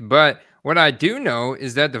predict. But what I do know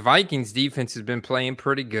is that the Vikings defense has been playing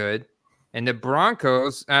pretty good, and the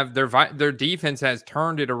Broncos have their defense has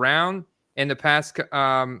turned it around in the past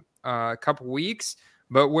couple weeks.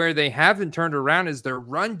 But where they haven't turned around is their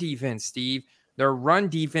run defense, Steve. Their run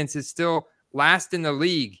defense is still last in the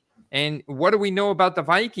league. And what do we know about the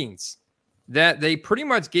Vikings? That they pretty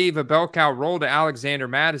much gave a bell cow roll to Alexander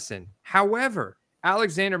Mattison. However,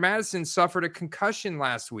 Alexander Mattison suffered a concussion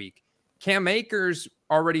last week. Cam Akers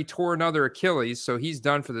already tore another Achilles, so he's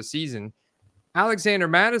done for the season. Alexander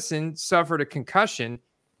Mattison suffered a concussion.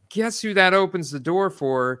 Guess who that opens the door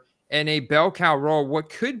for in a bell cow roll? What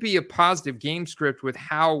could be a positive game script with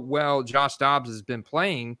how well Josh Dobbs has been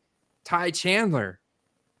playing? Ty Chandler.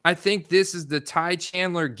 I think this is the Ty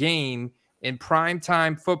Chandler game in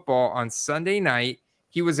primetime football on Sunday night.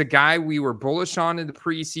 He was a guy we were bullish on in the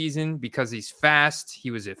preseason because he's fast. He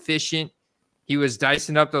was efficient. He was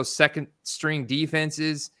dicing up those second-string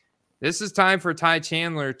defenses. This is time for Ty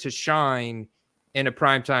Chandler to shine in a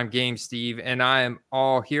primetime game, Steve, and I am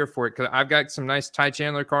all here for it because I've got some nice Ty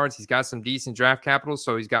Chandler cards. He's got some decent draft capital,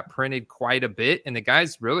 so he's got printed quite a bit, and the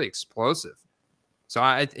guy's really explosive.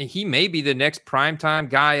 So he may be the next primetime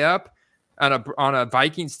guy up on a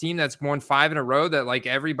Vikings team that's won 5 in a row that like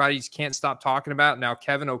everybody can't stop talking about. Now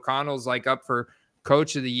Kevin O'Connell's like up for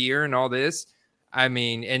coach of the year and all this. I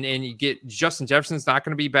mean, and you get Justin Jefferson's not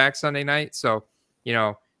going to be back Sunday night. So,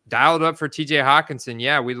 dial it up for TJ Hawkinson.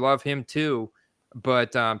 Yeah, we love him too.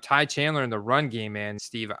 But Ty Chandler in the run game, man,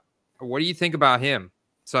 Steve, what do you think about him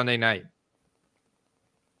Sunday night?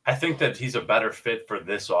 I think that he's a better fit for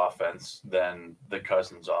this offense than the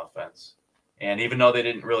Cousins offense. And even though they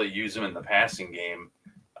didn't really use him in the passing game,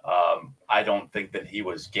 I don't think that he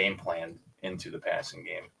was game planned into the passing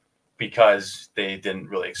game because they didn't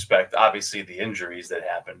really expect, obviously, the injuries that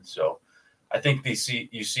happened. So I think you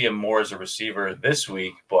see him more as a receiver this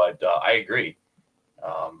week, but I agree.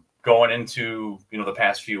 Going into the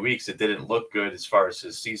past few weeks, it didn't look good as far as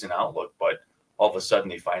his season outlook, but all of a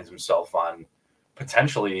sudden he finds himself on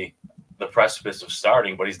potentially the precipice of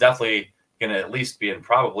starting, but he's definitely going to at least be in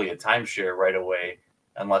probably a timeshare right away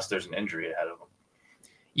unless there's an injury ahead of him.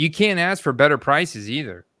 You can't ask for better prices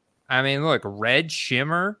either. I mean, look, red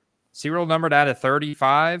shimmer, serial numbered out of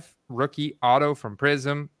 35, rookie auto from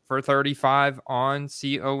Prism for 35 on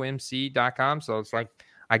comc.com. So it's like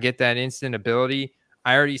I get that instant ability.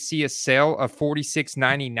 I already see a sale of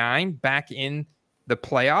 $46.99 back in the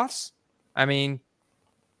playoffs. I mean,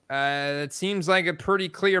 it seems like a pretty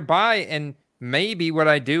clear buy. And maybe what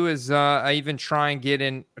I do is I even try and get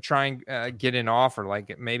an offer.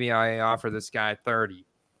 Like maybe I offer this guy 30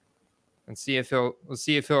 and see if he'll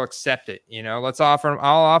accept it. I'll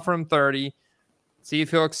offer him 30. See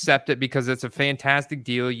if he'll accept it because it's a fantastic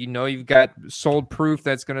deal. You've got sold proof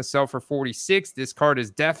that's going to sell for 46. This card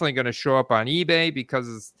is definitely going to show up on eBay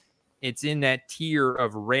because it's in that tier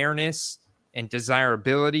of rareness and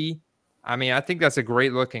desirability. I mean, I think that's a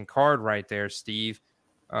great looking card right there, Steve.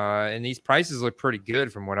 And these prices look pretty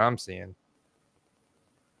good from what I'm seeing.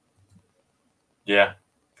 Yeah,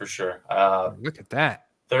 for sure. Look at that.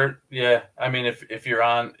 Yeah. I mean, if you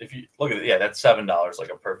look at it, that's $7,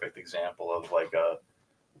 like a perfect example of like a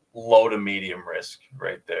low to medium risk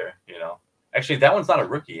right there. Actually, that one's not a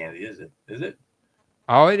rookie, Andy, is it? Is it?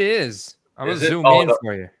 Oh, it is. I'm gonna zoom in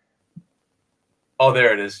for you. Oh,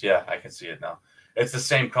 there it is. Yeah, I can see it now. It's the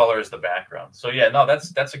same color as the background. So yeah, no,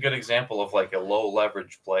 that's a good example of like a low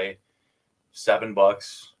leverage play.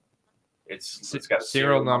 $7. It's got a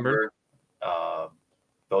serial number.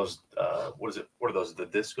 Those what are those? The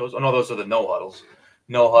discos? Oh no, those are the no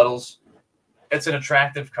huddles. It's an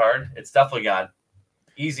attractive card. It's definitely got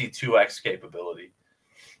easy 2x capability.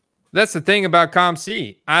 That's the thing about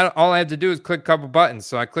ComC. All I had to do is click a couple buttons.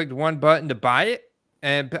 So I clicked one button to buy it,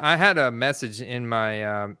 and I had a message in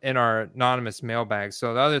my in our anonymous mailbag.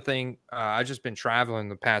 So the other thing, I've just been traveling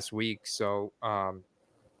the past week, so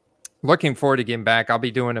looking forward to getting back. I'll be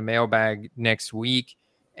doing a mailbag next week.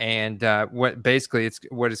 And what it's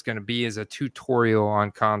going to be is a tutorial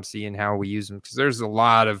on ComC and how we use them, because there's a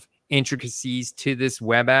lot of intricacies to this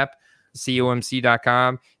web app,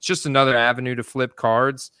 comc.com. It's just another avenue to flip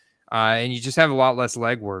cards, and you just have a lot less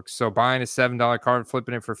legwork. So buying a $7 card and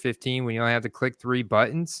flipping it for $15 when you only have to click 3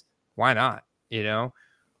 buttons, why not? The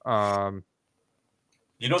kind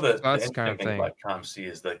of thing about ComC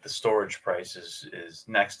is like the storage price is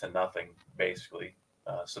next to nothing, basically.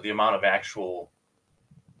 So the amount of actual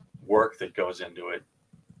work that goes into it,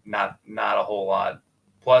 not a whole lot.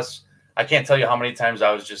 Plus, I can't tell you how many times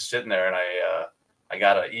I was just sitting there and I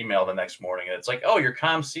got an email the next morning and it's like, oh, your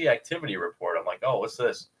ComC activity report. I'm like, oh, what's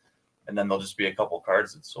this? And then there'll just be a couple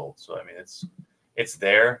cards that sold. So I mean, it's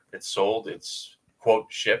there, it's sold, it's quote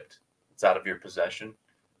shipped, it's out of your possession,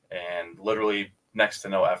 and literally next to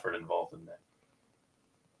no effort involved in that.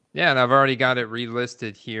 Yeah, and I've already got it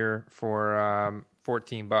relisted here for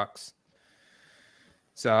 $14.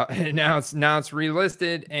 So now it's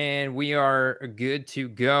relisted and we are good to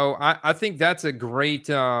go. I think that's a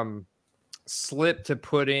great slip to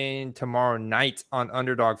put in tomorrow night on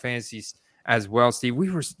Underdog Fantasies as well, Steve. We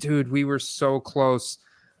were so close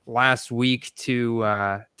last week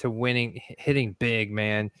to winning, hitting big,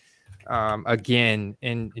 man, again,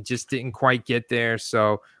 and it just didn't quite get there.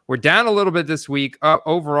 So we're down a little bit this week.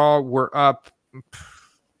 Overall, we're up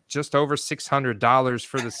just over $600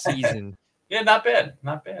 for the season. Yeah, not bad,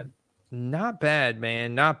 man.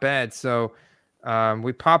 Not bad. So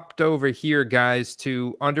we popped over here, guys,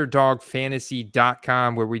 to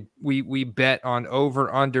underdogfantasy.com, where we bet on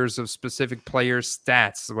over-unders of specific players'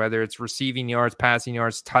 stats, whether it's receiving yards, passing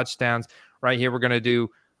yards, touchdowns. Right here, we're going to do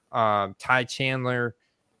Ty Chandler,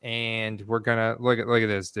 and we're going to look at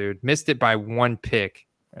this, dude. Missed it by one pick.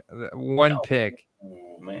 Pick.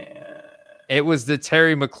 Oh, man. It was the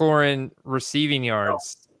Terry McLaurin receiving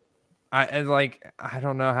yards. I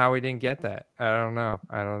don't know how we didn't get that. I don't know.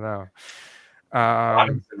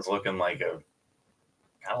 Robinson's looking like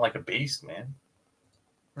a beast, man.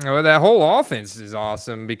 Well, that whole offense is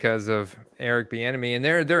awesome because of Eric Bieniemy, and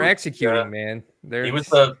they're executing, man. He was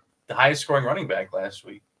the highest scoring running back last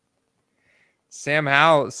week. Sam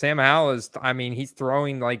Howell is, I mean, he's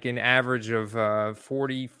throwing like an average of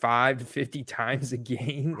 45 to 50 times a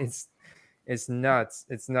game. It's nuts.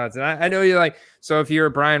 It's nuts. And I know you're like, so if you're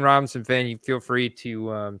a Brian Robinson fan, you feel free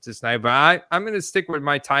to snipe. But I'm going to stick with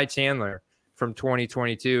my Ty Chandler from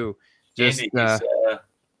 2022. Just Andy,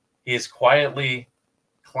 he has quietly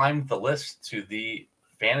climbed the list to the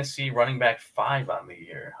fantasy running back 5 on the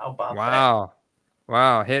year. How about that?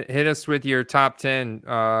 Wow. Hit us with your top 10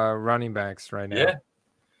 running backs right now. Yeah.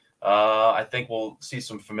 I think we'll see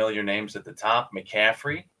some familiar names at the top.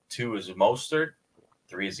 McCaffrey, 2 is Mostert,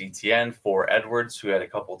 3 is Etienne, 4 Edwards, who had a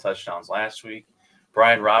couple touchdowns last week.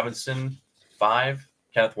 Brian Robinson, 5.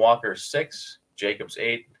 Kenneth Walker, 6. Jacobs,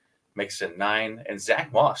 8. Mixon, 9. And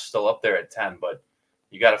Zach Moss still up there at 10, but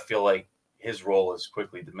you got to feel like his role is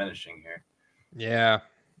quickly diminishing here. Yeah,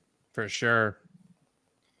 for sure.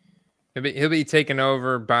 He'll be taken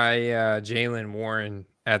over by Jaylen Warren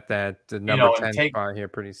at the number 10 spot here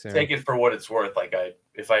pretty soon. Take it for what it's worth. Like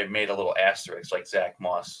if I made a little asterisk like Zach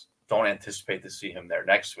Moss, don't anticipate to see him there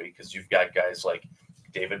next week because you've got guys like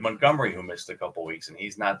David Montgomery who missed a couple weeks and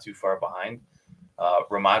he's not too far behind.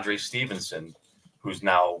 Ramondre Stevenson, who's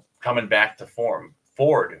now coming back to form.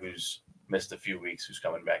 Ford, who's missed a few weeks, who's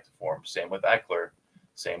coming back to form. Same with Eckler.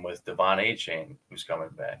 Same with Devon Achane, who's coming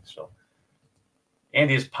back. So,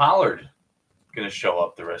 Andy, is Pollard going to show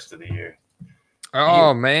up the rest of the year?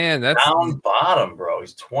 Oh, man. That's down bottom, bro.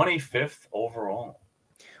 He's 25th overall.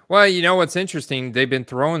 Well, you know what's interesting? They've been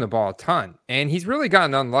throwing the ball a ton, and he's really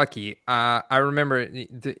gotten unlucky. I remember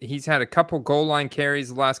he's had a couple goal line carries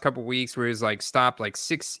the last couple weeks where he's like stopped like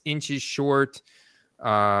 6 inches short.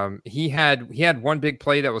 He had one big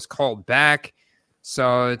play that was called back.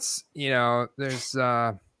 So it's, there's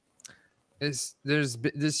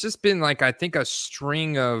just been like, I think a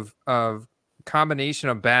string of combination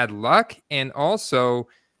of bad luck, and also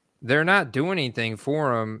they're not doing anything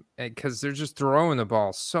for him because they're just throwing the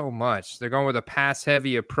ball so much. They're going with a pass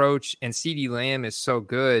heavy approach, and CeeDee Lamb is so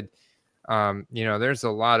good. There's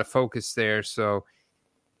a lot of focus there. So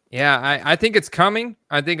yeah, I think it's coming.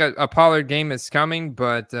 I think a Pollard game is coming,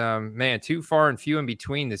 but man, too far and few in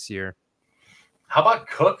between this year. How about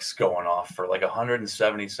Cooks going off for like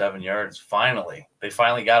 177 yards? Finally, they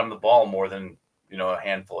finally got him the ball more than, a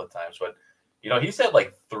handful of times. But, he's had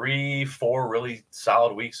like 3-4 really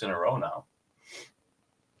solid weeks in a row now.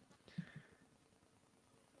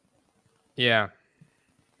 Yeah.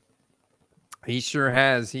 He sure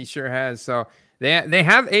has. So they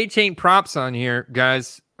have Achane props on here,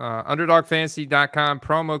 guys. Underdogfantasy.com,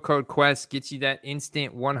 promo code QUEST gets you that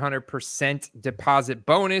instant 100% deposit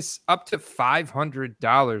bonus up to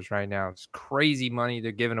 $500 right now. It's crazy money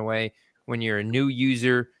they're giving away when you're a new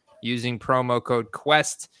user using promo code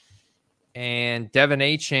QUEST. And Devon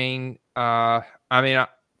Achane, I'm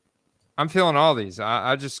feeling all these.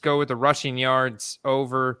 I just go with the rushing yards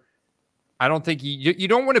over. I don't think you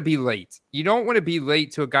don't want to be late. You don't want to be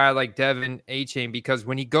late to a guy like Devon Achane because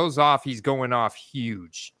when he goes off, he's going off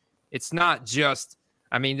huge. It's not just,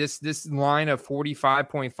 this line of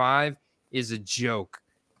 45.5 is a joke.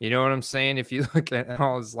 You know what I'm saying? If you look at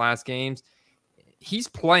all his last games, he's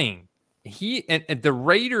playing. And the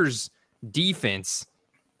Raiders defense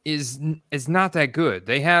is not that good.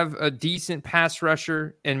 They have a decent pass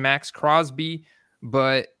rusher in Max Crosby,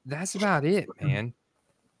 but that's about it, man.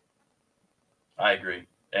 I agree.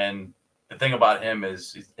 And the thing about him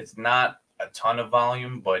is it's not a ton of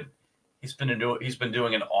volume, but he's been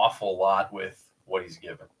doing an awful lot with what he's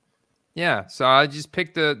given. Yeah, so I just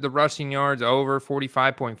picked the rushing yards over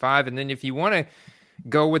 45.5, and then if you want to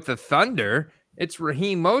go with the Thunder, it's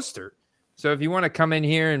Raheem Mostert. So if you want to come in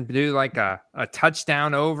here and do like a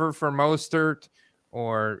touchdown over for Mostert,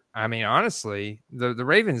 or honestly, the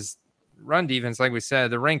Ravens run defense, like we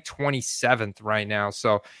said, they're ranked 27th right now.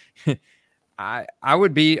 So I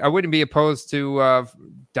wouldn't be opposed to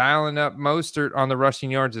dialing up Mostert on the rushing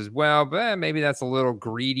yards as well, but maybe that's a little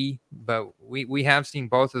greedy. But we have seen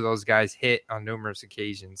both of those guys hit on numerous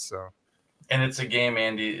occasions. So, and it's a game,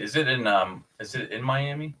 Andy. Is it in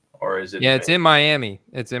Miami or is it? Yeah, it's in Miami.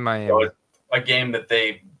 It's in Miami. So it's a game that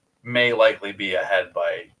they may likely be ahead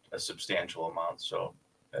by a substantial amount. So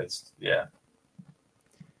yeah.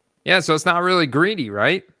 So it's not really greedy,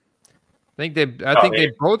 right? I think they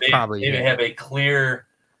both probably have a clear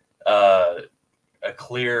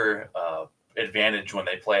advantage when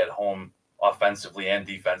they play at home offensively and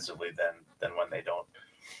defensively than when they don't.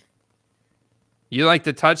 You like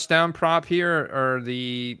the touchdown prop here or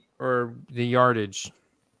the yardage?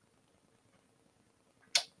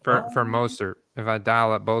 for Mostert if I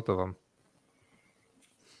dial up both of them.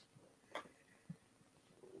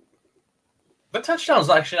 The touchdown's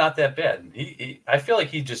actually not that bad. I feel like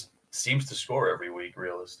he just seems to score every week,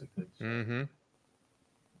 realistically.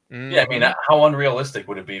 Mm-hmm. Yeah, I mean, how unrealistic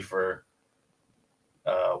would it be for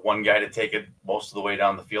one guy to take it most of the way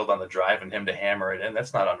down the field on the drive and him to hammer it in?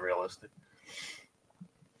 That's not unrealistic.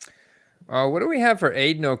 What do we have for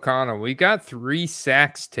Aiden O'Connell? We got 3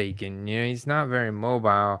 sacks taken. You know, he's not very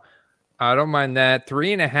mobile. I don't mind that.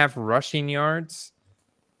 3.5 rushing yards,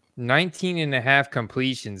 19.5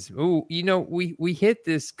 completions. Ooh, you know, we hit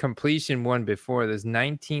this completion one before. There's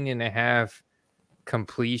 19.5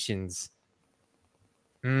 completions.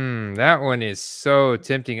 That one is so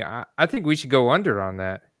tempting. I think we should go under on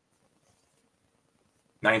that.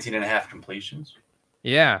 19.5 completions.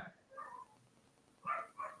 Yeah.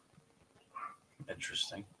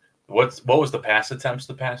 Interesting. What was the pass attempts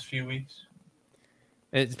the past few weeks?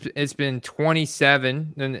 It's been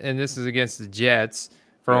 27, and this is against the Jets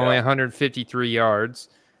for only 153 yards.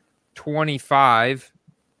 25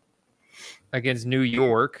 against New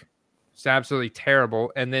York. It's absolutely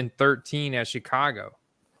terrible. And then 13 at Chicago.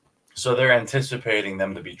 So they're anticipating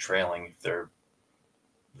them to be trailing if they're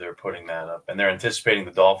putting that up. And they're anticipating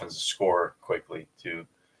the Dolphins to score quickly too.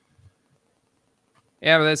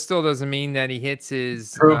 Yeah, but that still doesn't mean that he hits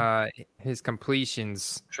his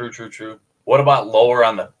completions. True. What about lower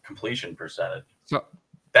on the completion percentage? So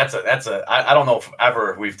that's I don't know if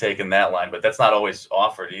we've taken that line, but that's not always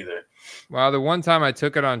offered either. Well, the one time I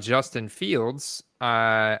took it on Justin Fields,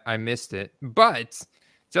 I missed it. But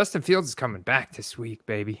Justin Fields is coming back this week,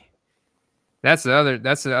 baby. That's the other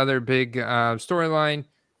big storyline.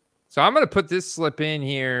 So I'm gonna put this slip in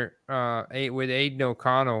here with Aiden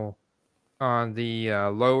O'Connell on the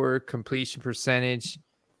lower completion percentage.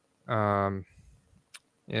 I'm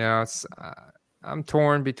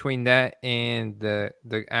torn between that and the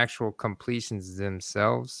actual completions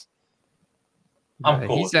themselves. I'm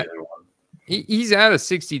cool with either one. He's at a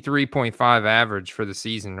 63.5 average for the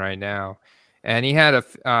season right now, and he had a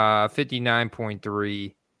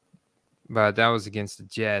 59.3, but that was against the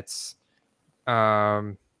Jets.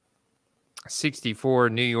 64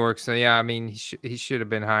 New York. So yeah, I mean he should have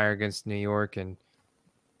been higher against New York, and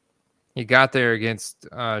he got there against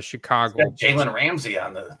Chicago. Jalen Ramsey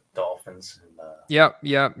on the Dolphins. Yep.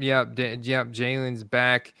 Jalen's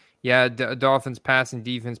back. Yeah, Dolphins passing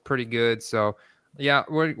defense pretty good. So yeah,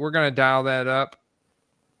 we're gonna dial that up.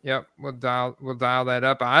 Yep, we'll dial that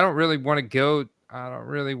up. I don't really want to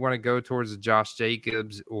go towards a Josh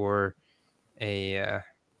Jacobs or a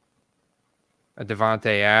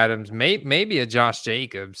Devontae Adams, maybe a Josh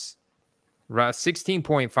Jacobs.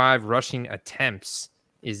 16.5 rushing attempts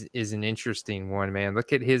is an interesting one, man.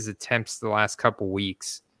 Look at his attempts the last couple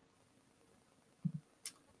weeks.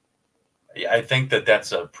 Yeah, I think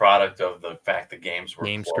that's a product of the fact the games were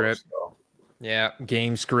game close, script. So. Yeah,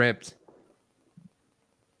 game script.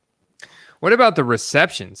 What about the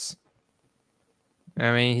receptions?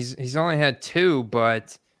 I mean, he's only had 2,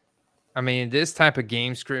 but I mean, this type of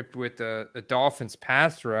game script with the Dolphins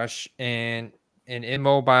pass rush and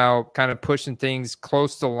immobile kind of pushing things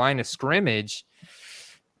close to the line of scrimmage,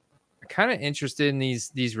 I'm kind of interested in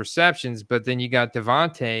these receptions. But then you got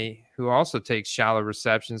Devontae, who also takes shallow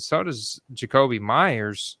receptions. So does Jacoby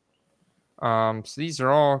Myers. So these are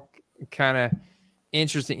all kind of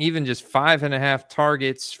interesting. Even just 5.5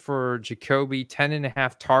 targets for Jacoby,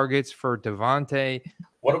 10.5 targets for Devontae.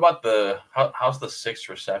 What about how's the 6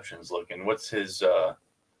 receptions looking? What's his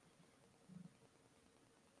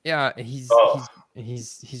Yeah,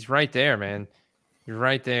 he's right there, man. You're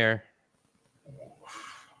right there.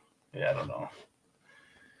 Yeah, I don't know.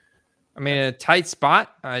 I mean, in a tight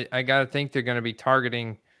spot, I gotta think they're gonna be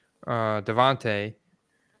targeting Devontae.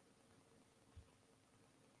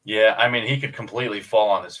 Yeah, I mean he could completely fall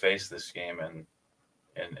on his face this game and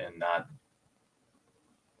not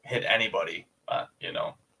hit anybody.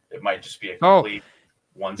 It might just be a complete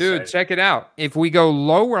one. Dude, check it out. If we go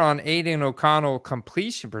lower on Aiden O'Connell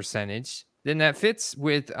completion percentage, then that fits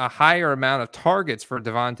with a higher amount of targets for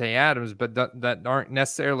Devontae Adams, but that aren't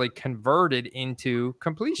necessarily converted into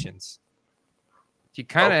completions. You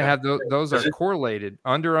kind of have those are correlated,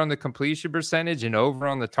 under on the completion percentage and over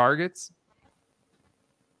on the targets.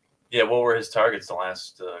 Yeah, what were his targets the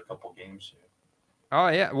last couple games? Oh,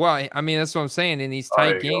 yeah. Well, I mean, that's what I'm saying. In these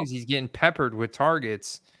tight games, he's getting peppered with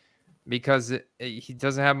targets because he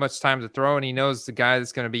doesn't have much time to throw, and he knows the guy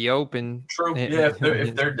that's going to be open. True. Yeah,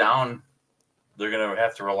 if they're down, they're going to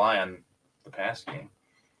have to rely on the pass game.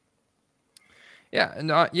 Yeah, and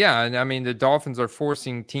I mean, the Dolphins are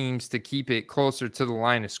forcing teams to keep it closer to the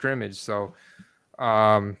line of scrimmage. So,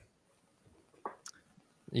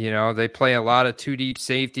 They play a lot of two deep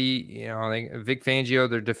safety. Vic Fangio,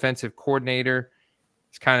 their defensive coordinator,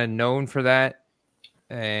 is kind of known for that.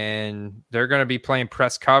 And they're going to be playing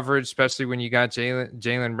press coverage, especially when you got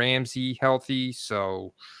Jalen Ramsey healthy.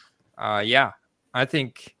 So, I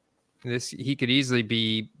think he could easily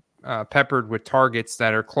be peppered with targets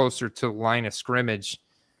that are closer to the line of scrimmage,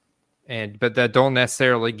 but that don't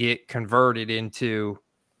necessarily get converted into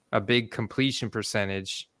a big completion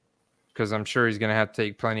percentage, because I'm sure he's going to have to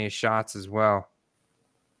take plenty of shots as well.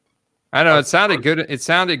 I know it sounded good. It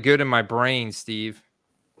sounded good in my brain, Steve,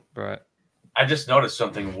 but I just noticed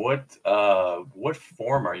something. What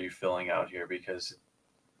form are you filling out here? Because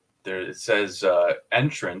it says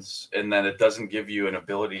entrance, and then it doesn't give you an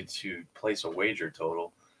ability to place a wager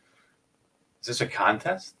total. Is this a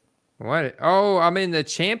contest? What? Oh, I'm in the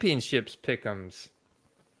championships pick'ems.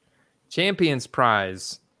 Champions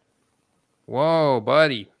prize. Whoa,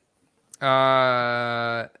 buddy.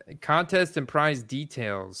 Contest and prize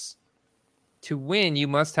details. To win, you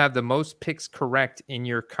must have the most picks correct in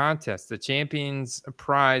your contest. The champions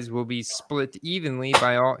prize will be split evenly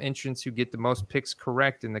by all entrants who get the most picks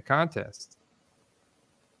correct in the contest.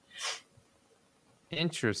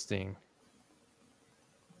 Interesting.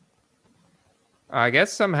 I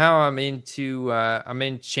guess somehow I'm in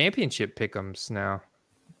championship pick'ems now.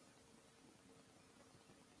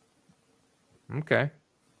 Okay.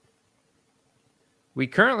 We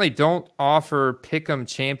currently don't offer pick'em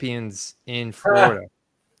champions in Florida.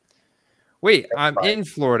 Wait, I'm in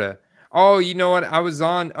Florida. Oh, you know what? I was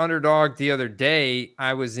on Underdog the other day.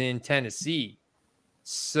 I was in Tennessee.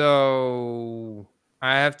 So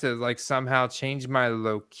I have to somehow change my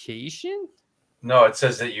location? No, it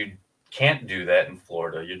says that you can't do that in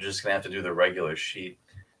Florida. You're just going to have to do the regular sheet.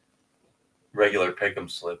 Regular pick'em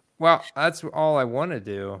slip. Well, that's all I want to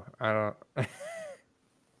do. I don't...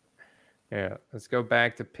 Yeah, let's go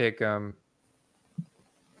back to pick'em.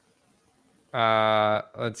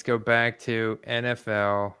 Let's go back to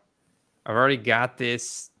NFL. I've already got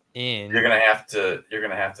this in. You're gonna have to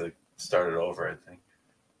start it over, I think.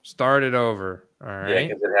 Start it over. All right. Yeah,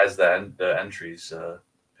 because it has the entries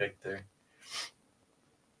picked there.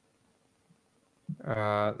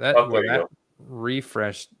 That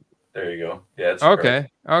refreshed. There you go. Yeah. It's okay.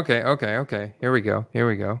 Here we go.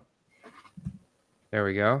 There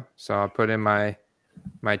we go. So I'll put in my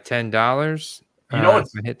 $10. I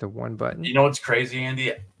hit the one button. You know what's crazy,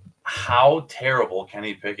 Andy? How terrible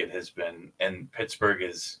Kenny Pickett has been, and Pittsburgh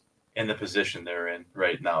is in the position they're in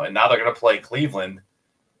right now. And now they're going to play Cleveland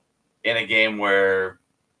in a game where,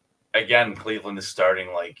 again, Cleveland is starting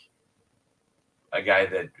a guy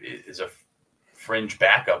that is a fringe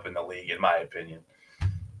backup in the league, in my opinion.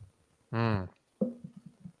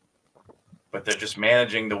 But they're just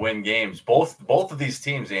managing to win games. Both of these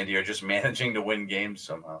teams, Andy, are just managing to win games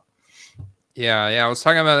somehow. Yeah. I was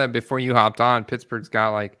talking about that before you hopped on. Pittsburgh's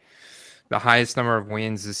got the highest number of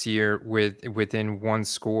wins this year within one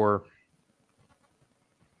score.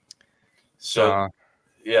 So,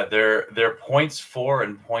 their points for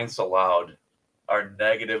and points allowed are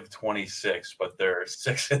negative 26, but they're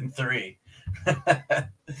 6-3. I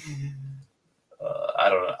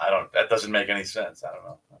don't know. That doesn't make any sense. I don't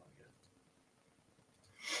know.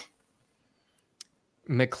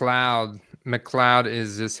 McLeod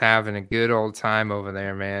is just having a good old time over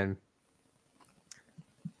there, man.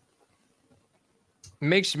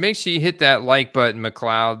 Make sure you hit that like button,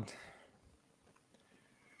 McLeod.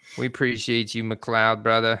 We appreciate you, McLeod,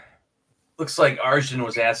 brother. Looks like Arjun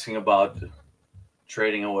was asking about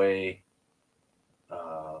trading away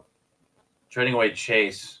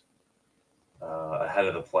Chase ahead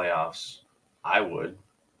of the playoffs. I would,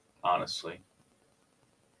 honestly.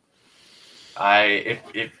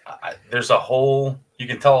 There's a whole, you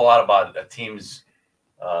can tell a lot about a team's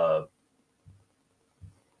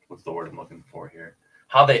what's the word I'm looking for here?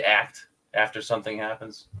 How they act after something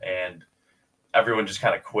happens, and everyone just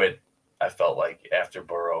kind of quit. I felt like after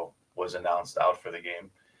Burrow was announced out for the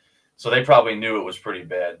game, so they probably knew it was pretty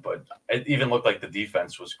bad. But it even looked like the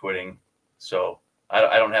defense was quitting. So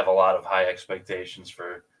I don't have a lot of high expectations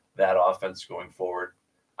for that offense going forward.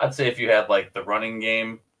 I'd say if you had the running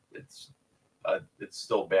game, it's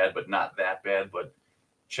still bad, but not that bad. But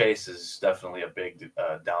Chase is definitely a big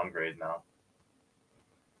downgrade now.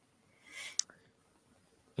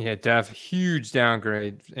 Yeah, huge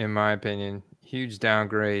downgrade in my opinion. Huge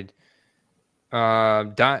downgrade.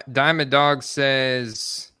 Diamond Dog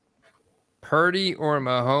says, Purdy or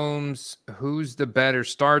Mahomes, who's the better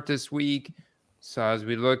start this week? So as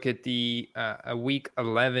we look at the a week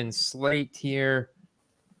 11 slate here,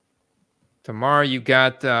 Tomorrow you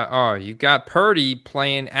got Purdy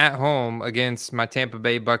playing at home against my Tampa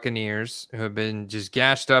Bay Buccaneers, who have been just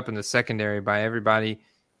gashed up in the secondary by everybody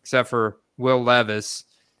except for Will Levis.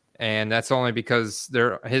 And that's only because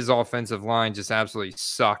his offensive line just absolutely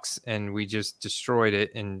sucks, and we just destroyed it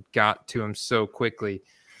and got to him so quickly.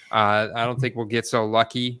 I don't think we'll get so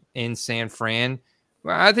lucky in San Fran.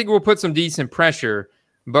 I think we'll put some decent pressure,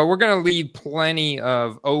 but we're going to leave plenty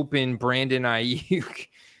of open Brandon Ayuk.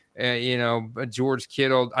 George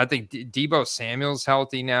Kittle. I think Deebo Samuel's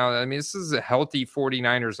healthy now. I mean, this is a healthy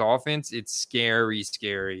 49ers offense. It's scary.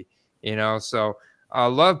 So I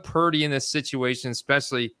love Purdy in this situation,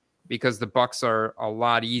 especially because the Bucs are a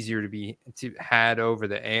lot easier to had over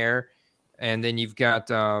the air. And then you've got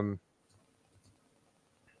the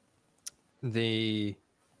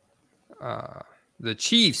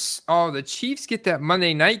Chiefs. Oh, the Chiefs get that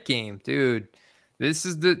Monday night game, dude. This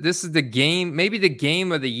is the game, maybe the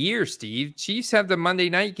game of the year, Steve. Chiefs have the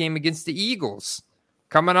Monday night game against the Eagles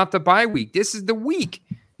coming off the bye week. This is the week.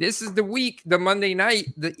 The Monday night,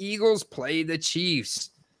 the Eagles play the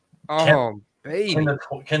Chiefs. Oh, baby.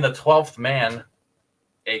 Can the 12th man,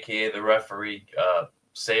 a.k.a. the referee,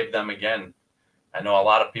 save them again? I know a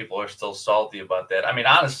lot of people are still salty about that. I mean,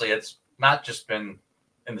 honestly, it's not just been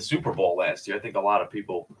in the Super Bowl last year. I think a lot of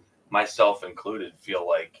people, myself included, feel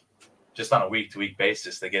like just on a week-to-week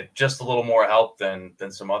basis, they get just a little more help than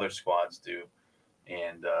some other squads do.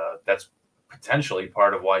 And that's potentially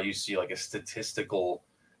part of why you see like a statistical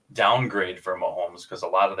downgrade for Mahomes, because a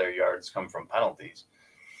lot of their yards come from penalties.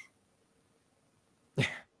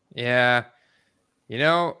 Yeah.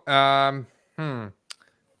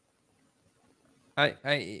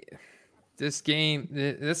 This game,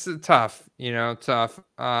 this is tough, tough.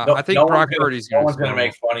 I think Brock Purdy's no one's going to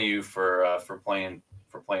make fun of you for playing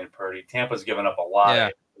Purdy. Tampa's given up a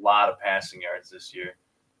lot of passing yards this year.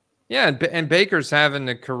 Yeah, and Baker's having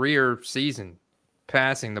a career season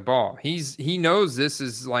passing the ball. He knows this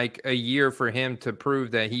is like a year for him to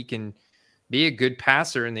prove that he can be a good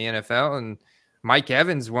passer in the NFL. And Mike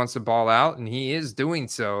Evans wants to ball out, and he is doing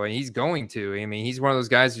so, and he's going to. I mean, he's one of those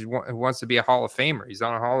guys who wants to be a Hall of Famer. He's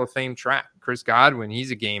on a Hall of Fame track. Chris Godwin,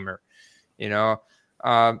 he's a gamer,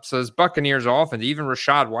 So this Buccaneers offense, even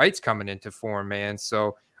Rashad White's coming into form, man.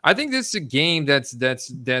 So I think this is a game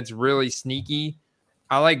that's really sneaky.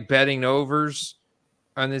 I like betting overs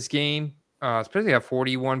on this game, especially at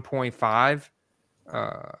 41.5.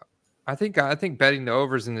 I think betting the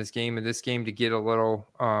overs in this game to get a little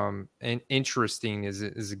interesting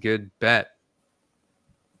is a good bet.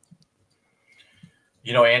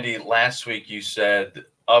 Andy, last week you said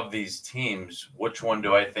of these teams, which one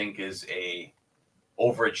do I think is a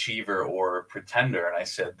overachiever or a pretender? And I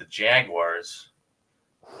said the Jaguars.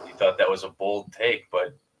 You thought that was a bold take,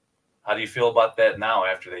 but how do you feel about that now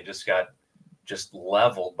after they just got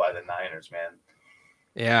leveled by the Niners, man?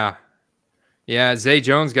 Yeah, Zay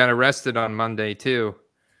Jones got arrested on Monday too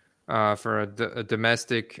for a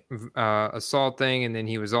domestic assault thing, and then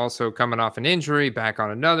he was also coming off an injury, back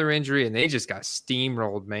on another injury, and they just got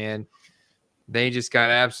steamrolled, man. They just got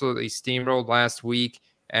absolutely steamrolled last week,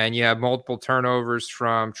 and you have multiple turnovers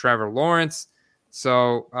from Trevor Lawrence.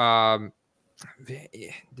 So,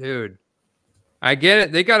 dude, I get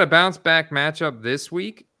it. They got a bounce back matchup this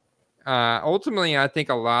week. Ultimately, I think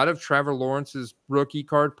a lot of Trevor Lawrence's rookie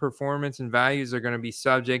card performance and values are going to be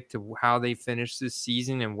subject to how they finish this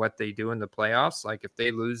season and what they do in the playoffs. Like if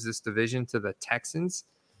they lose this division to the Texans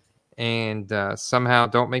and somehow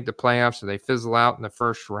don't make the playoffs or they fizzle out in the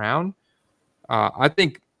first round, I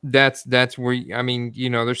think that's where,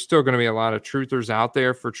 there's still going to be a lot of truthers out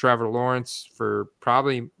there for Trevor Lawrence for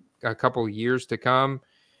probably a couple of years to come.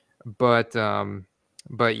 But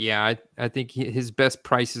yeah, I think his best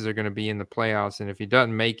prices are going to be in the playoffs. And if he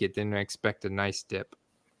doesn't make it, then I expect a nice dip.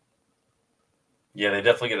 Yeah, they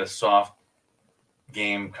definitely get a soft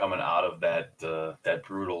game coming out of that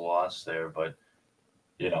brutal loss there. But,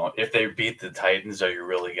 if they beat the Titans, are you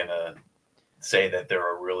really going to say that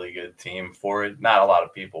they're a really good team for it? Not a lot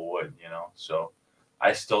of people would, So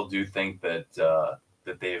I still do think that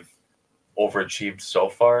that they've overachieved so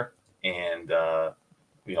far. And, I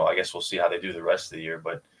guess we'll see how they do the rest of the year.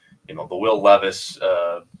 But, the Will Levis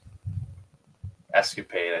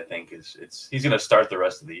escapade, I think, he's going to start the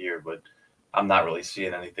rest of the year. But I'm not really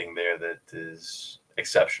seeing anything there that is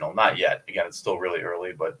exceptional. Not yet. Again, it's still really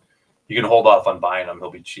early, but you can hold off on buying him.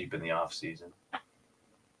 He'll be cheap in the offseason.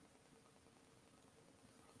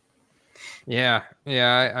 Yeah,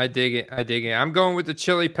 I dig it. I'm going with the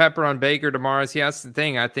chili pepper on Baker tomorrow. See, that's the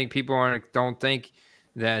thing. I think people don't think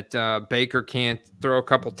that Baker can't throw a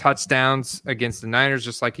couple touchdowns against the Niners,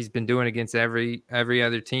 just like he's been doing against every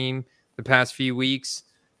other team the past few weeks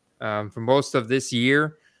for most of this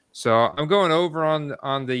year. So I'm going over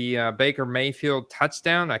on the Baker Mayfield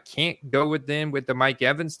touchdown. I can't go with them with the Mike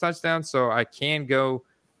Evans touchdown, so I can go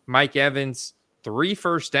Mike Evans 3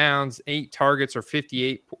 first downs, 8 targets, or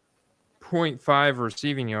 58.5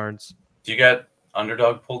 receiving yards. Do you got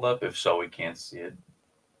Underdog pulled up? If so, we can't see it.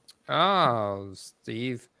 Oh,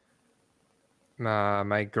 Steve,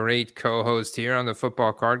 my great co-host here on the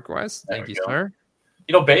Football Card Quest. Thank you, sir.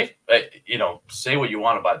 Say what you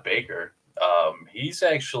want about Baker. He's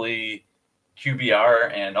actually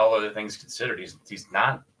QBR and all other things considered. He's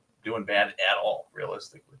not doing bad at all,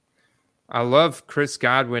 realistically. I love Chris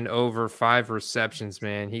Godwin over 5 receptions,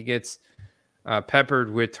 man. He gets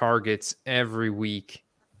peppered with targets every week,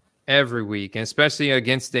 and especially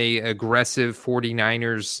against a aggressive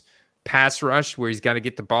 49ers pass rush where he's got to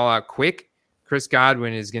get the ball out quick. Chris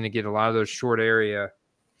Godwin is going to get a lot of those short area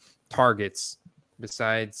targets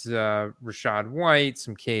besides Rachaad White,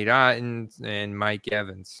 some Cade Otton, and Mike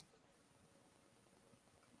Evans.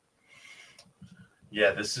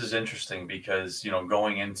 Yeah, this is interesting because,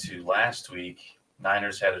 going into last week,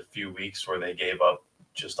 Niners had a few weeks where they gave up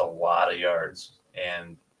just a lot of yards,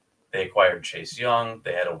 and they acquired Chase Young.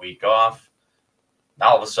 They had a week off.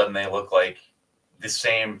 Now all of a sudden they look like the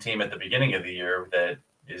same team at the beginning of the year that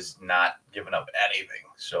is not giving up anything.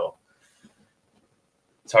 So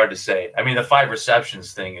it's hard to say. I mean, the 5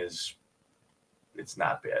 receptions thing it's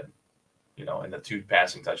not bad, and the 2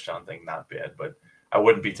 passing touchdown thing, not bad, but I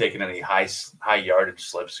wouldn't be taking any high yardage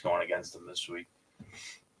slips going against them this week.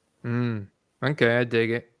 Okay, I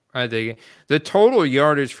dig it. The total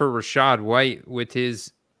yardage for Rachaad White with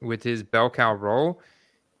his bell cow roll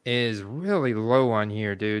is really low on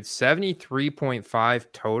here, dude. 73.5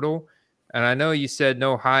 total. And I know you said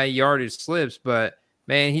no high yardage slips, but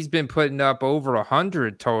man, he's been putting up over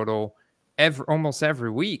 100 total almost every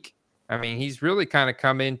week. I mean, he's really kind of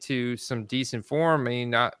come into some decent form. I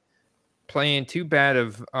mean, not playing too bad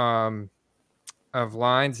of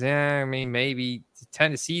lines. Yeah, I mean, maybe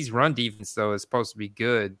Tennessee's run defense, though, is supposed to be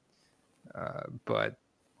good. But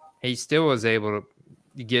he still was able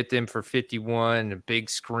to get them for 51, a big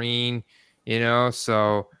screen,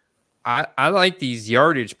 So I like these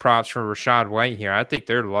yardage props for Rachaad White here. I think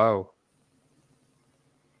they're low.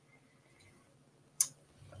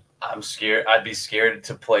 I'm scared. I'd be scared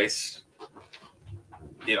to place.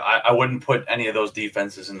 I wouldn't put any of those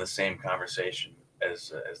defenses in the same conversation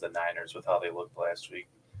as the Niners with how they looked last week.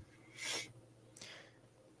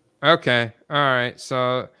 Okay. All right.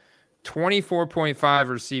 So 24.5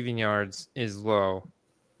 receiving yards is low.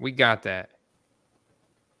 We got that.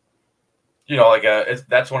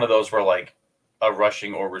 That's one of those where like a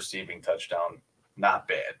rushing or receiving touchdown, not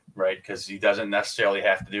bad, right? Because he doesn't necessarily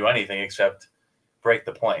have to do anything except break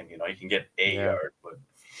the plane. He can get a yard, but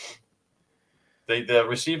the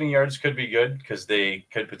receiving yards could be good because they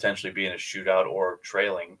could potentially be in a shootout or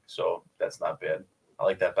trailing. So that's not bad. I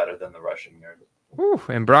like that better than the rushing yards. Whew,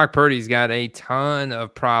 and Brock Purdy's got a ton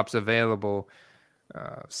of props available,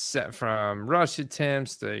 set from rush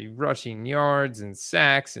attempts to rushing yards and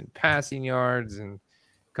sacks and passing yards and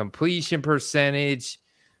completion percentage.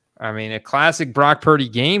 I mean, a classic Brock Purdy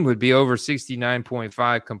game would be over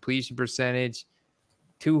 69.5 completion percentage,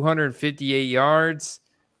 258 yards.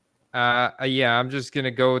 I'm just going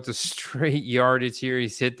to go with the straight yardage here.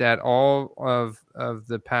 He's hit that all of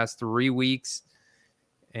the past 3 weeks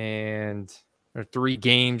or 3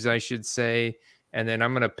 games, I should say. And then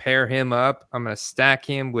I'm going to pair him up. I'm going to stack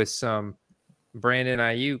him with some Brandon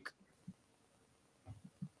Ayuk.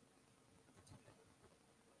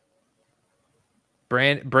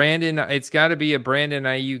 Brandon, it's got to be a Brandon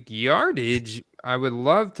Ayuk yardage. I would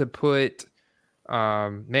love to put,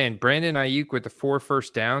 Brandon Ayuk with the 4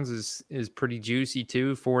 first downs is pretty juicy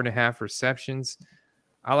too. 4.5 receptions.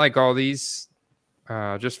 I like all these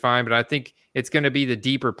just fine, but I think it's going to be the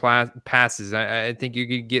deeper passes. I think you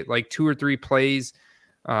could get like 2 or 3 plays,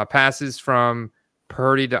 passes from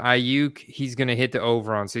Purdy to Ayuk. He's going to hit the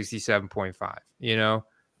over on 67.5, Yeah,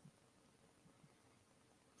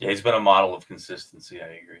 he's been a model of consistency.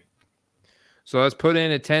 I agree. So let's put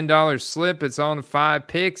in a $10 slip. It's on 5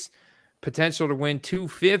 picks. Potential to win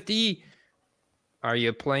 $250. Are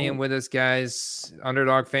you playing with us, guys?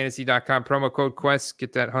 UnderdogFantasy.com, promo code Quest.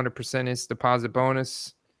 Get that 100% instant deposit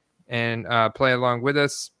bonus and play along with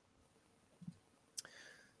us.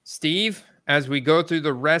 Steve, as we go through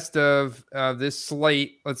the rest of this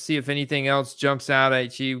slate, let's see if anything else jumps out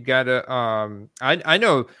at you. Got to. I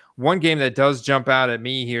know one game that does jump out at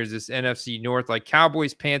me here is this NFC North, like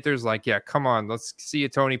Cowboys, Panthers. Like, yeah, come on, let's see a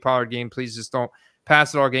Tony Pollard game. Please just don't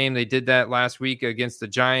pass it all game. They did that last week against the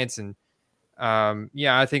Giants, and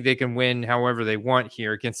Yeah, I think they can win however they want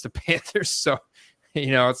here against the Panthers. So,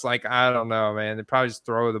 it's like, I don't know, man. They probably just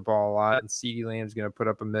throw the ball a lot, and CeeDee Lamb's going to put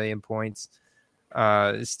up 1,000,000 points.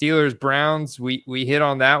 Steelers Browns, we hit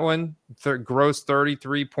on that one. Gross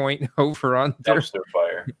 33-point over under. Dumpster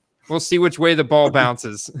fire. We'll see which way the ball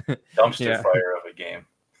bounces. Dumpster fire of a game.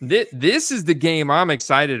 This is the game I'm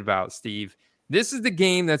excited about, Steve. This is the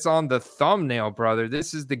game that's on the thumbnail, brother.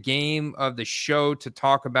 This is the game of the show to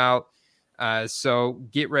talk about. So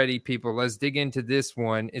get ready, people. Let's dig into this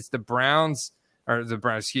one. It's the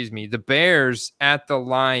the Bears at the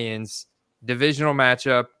Lions, divisional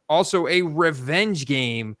matchup. Also a revenge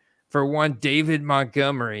game for one David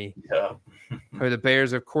Montgomery, who the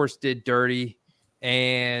Bears, of course, did dirty.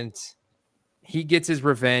 And he gets his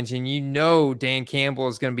revenge. And Dan Campbell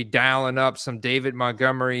is going to be dialing up some David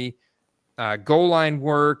Montgomery goal line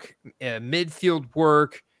work, midfield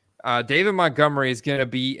work. David Montgomery is going to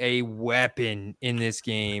be a weapon in this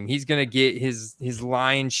game. He's going to get his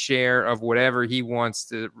lion's share of whatever he wants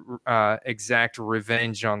to exact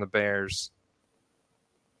revenge on the Bears.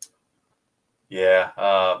 Yeah.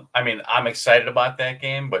 I'm excited about that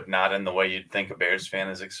game, but not in the way you'd think a Bears fan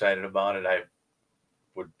is excited about it. I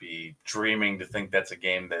would be dreaming to think that's a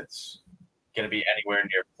game that's going to be anywhere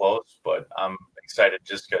near close, but I'm excited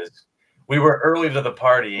just because we were early to the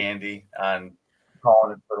party, Andy, on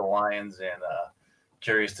calling it for the Lions, and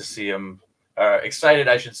curious to see them. Excited,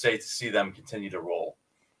 I should say, to see them continue to roll.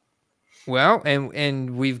 Well,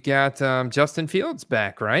 and we've got Justin Fields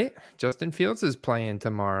back, right? Justin Fields is playing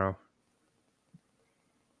tomorrow.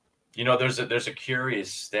 There's a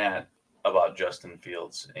curious stat about Justin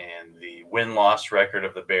Fields and the win-loss record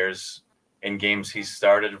of the Bears in games he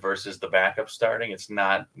started versus the backup starting. It's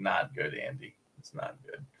not good, Andy. It's not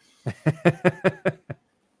good.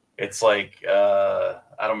 It's like, I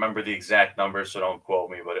don't remember the exact number, so don't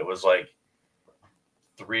quote me, but it was like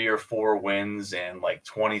 3 or 4 wins and like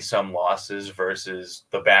 20-some losses versus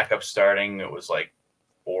the backup starting. It was like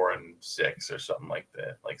 4 and 6 or something like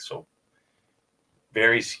that. Like, so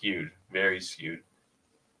very skewed, very skewed.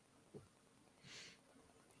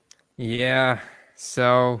 Yeah.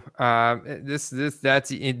 So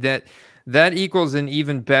that equals an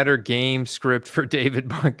even better game script for David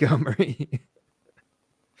Montgomery.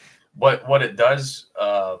 What it does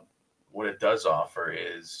offer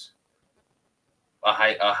is a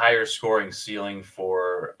higher scoring ceiling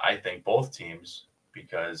for, I think, both teams,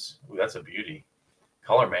 because that's a beauty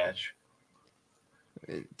color match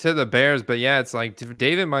to the Bears. But yeah, it's like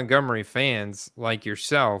David Montgomery fans like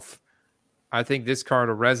yourself, I think this card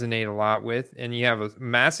will resonate a lot with, and you have a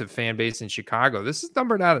massive fan base in Chicago. This is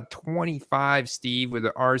numbered out of 25, Steve, with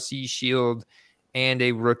an RC Shield and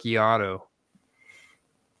a rookie auto.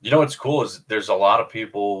 What's cool is there's a lot of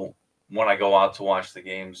people, when I go out to watch the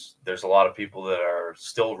games, there's a lot of people that are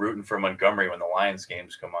still rooting for Montgomery when the Lions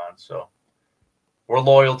games come on. So we're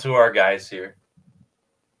loyal to our guys here.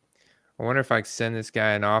 I wonder if I can send this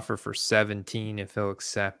guy an offer for 17 if he'll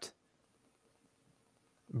accept.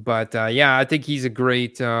 But yeah, I think he's a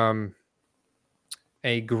great target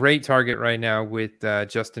right now with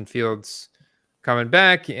Justin Fields coming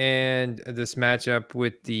back, and this matchup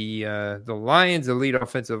with the Lions, elite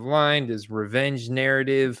offensive line, is revenge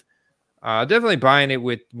narrative. Definitely buying it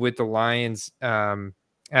with the Lions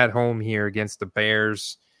at home here against the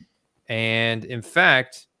Bears. And in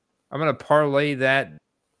fact, I'm going to parlay that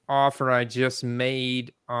offer I just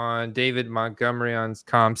made on David Montgomery on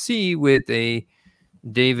ComC with a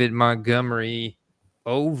David Montgomery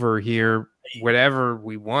over here, whatever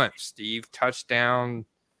we want, Steve. Touchdown,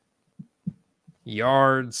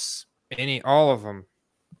 yards, all of them.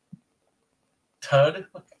 Tud?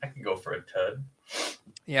 I can go for a tud.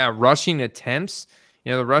 Yeah, rushing attempts.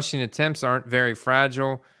 The rushing attempts aren't very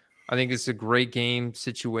fragile. I think it's a great game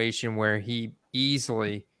situation where he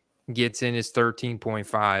easily gets in his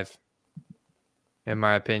 13.5, in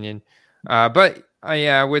my opinion. But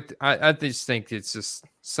I just think it's just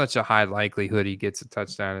such a high likelihood he gets a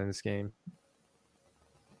touchdown in this game.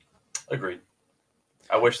 Agreed.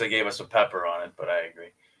 I wish they gave us a pepper on it, but I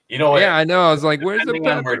agree. Yeah, I know. I was like, where's the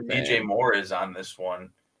pepper, where man? DJ Moore is on this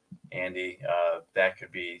one, Andy, that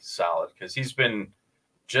could be solid because he's been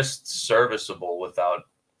just serviceable without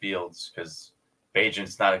Fields, because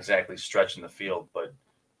Bagent's not exactly stretching the field, but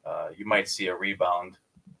you might see a rebound,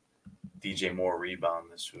 DJ Moore rebound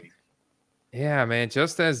this week. Yeah, man.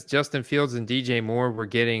 Just as Justin Fields and DJ Moore were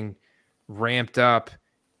getting ramped up,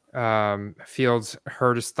 Fields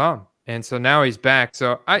hurt his thumb. And so now he's back.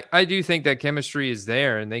 So I do think that chemistry is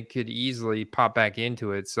there, and they could easily pop back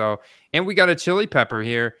into it. So, and we got a chili pepper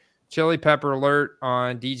here. Chili pepper alert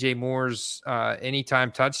on DJ Moore's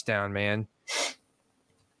anytime touchdown, man.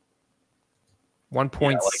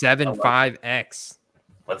 1.75x.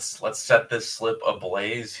 Let's set this slip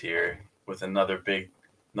ablaze here with another big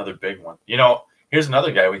one. You know, here's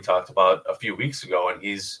another guy we talked about a few weeks ago, and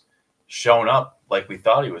he's shown up like we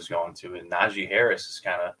thought he was going to. And Najee Harris has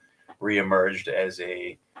kind of reemerged as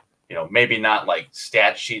a, you know, maybe not like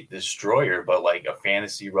stat sheet destroyer, but like a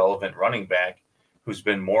fantasy relevant running back who's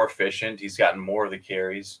been more efficient. He's gotten more of the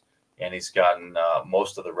carries, and he's gotten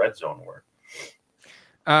most of the red zone work.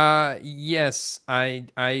 Yes,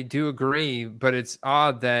 I do agree, but it's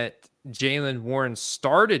odd that Jaylen Warren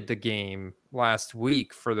started the game last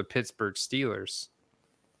week for the Pittsburgh Steelers.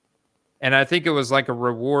 And I think it was like a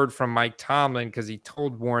reward from Mike Tomlin because he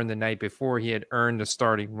told Warren the night before he had earned a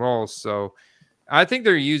starting role. So I think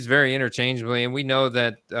they're used very interchangeably, and we know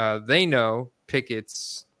that they know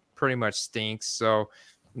Pickett's pretty much stinks. So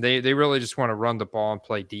they really just want to run the ball and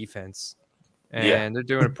play defense. And they're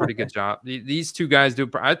doing a pretty good job. These two guys do.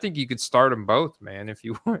 I think you could start them both, man, if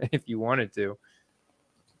you wanted to.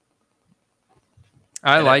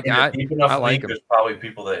 I like them. There's probably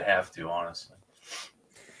people that have to, honestly.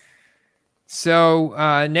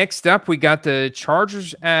 So next up, we got the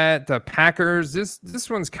Chargers at the Packers. This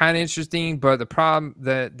one's kind of interesting, but the problem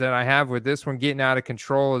that I have with this one getting out of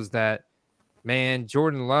control is that, man,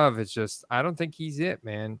 Jordan Love is just, I don't think he's it,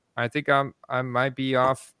 man. I think I might be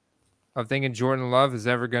off of thinking Jordan Love is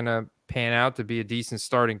ever going to pan out to be a decent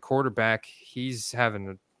starting quarterback. He's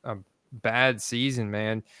having a bad season,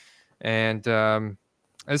 man. And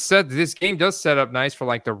as said, this game does set up nice for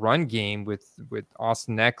like the run game with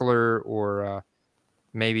Austin Eckler or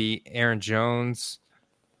maybe Aaron Jones,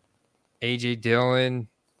 AJ Dillon.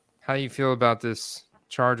 How do you feel about this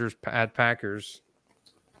Chargers at Packers?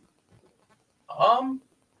 I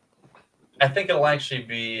think it'll actually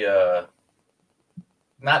be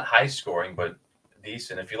not high scoring, but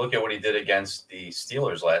decent. If you look at what he did against the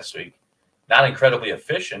Steelers last week, not incredibly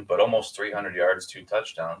efficient, but almost 300 yards, 2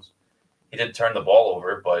 touchdowns. He did turn the ball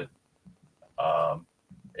over, but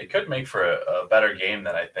it could make for a better game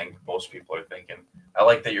than I think most people are thinking. I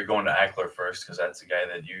like that you're going to Eckler first because that's a guy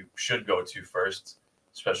that you should go to first,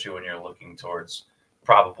 especially when you're looking towards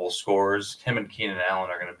probable scorers. Him and Keenan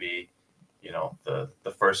Allen are going to be, you know,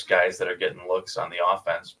 the first guys that are getting looks on the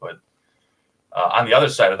offense. But on the other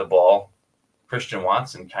side of the ball, Christian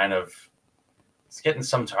Watson kind of is getting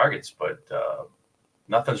some targets, but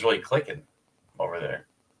nothing's really clicking over there.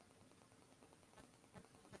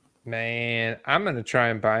 Man, I'm going to try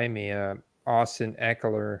and buy me a Austin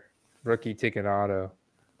Eckler rookie ticket auto.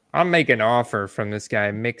 I'll make an offer from this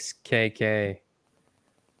guy, Mix KK.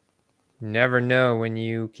 Never know when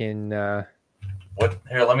you can. What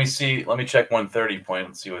here? Let me see. Let me check 130 point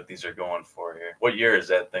and see what these are going for here. What year is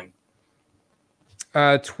that thing?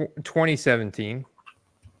 2017.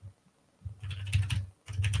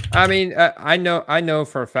 I mean, I know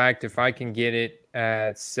for a fact if I can get it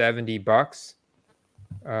at $70.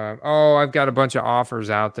 I've got a bunch of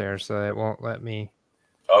offers out there, so it won't let me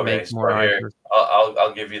make more offers.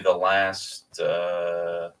 I'll give you the last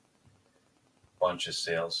bunch of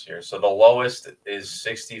sales here. So the lowest is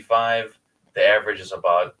 65. The average is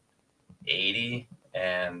about 80,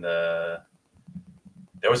 and there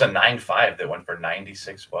was a 9.5 that went for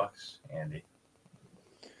 $96. Andy,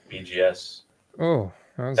 BGS. Oh,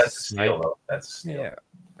 that's a steal, though. That's a steal. Yeah,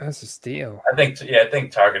 that's a steal. I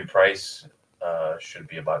think target price should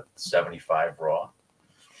be about 75 raw.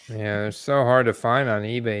 Yeah, they're so hard to find on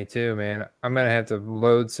eBay too, man. I'm gonna have to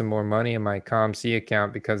load some more money in my ComC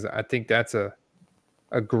account because I think that's a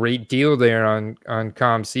great deal there on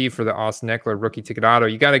ComC for the Austin Eckler rookie ticket auto.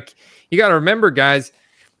 You gotta remember, guys,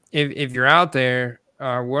 if you're out there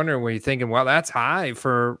wondering what you're thinking, well, that's high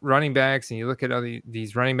for running backs, and you look at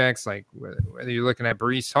these running backs, like whether you're looking at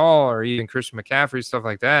Breece Hall or even Christian McCaffrey, stuff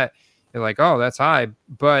like that, you're like, oh, that's high.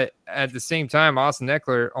 But at the same time, Austin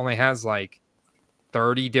Eckler only has like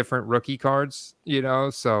 30 different rookie cards, you know,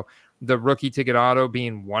 so the rookie ticket auto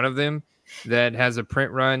being one of them that has a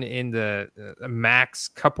print run in the max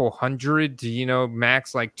couple hundred, you know,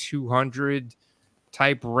 max like 200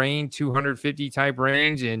 type range, 250 type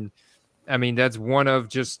range. And I mean, that's one of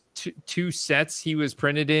just two sets he was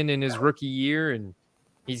printed in his rookie year. And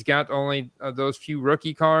he's got only those few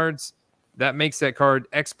rookie cards. That makes that card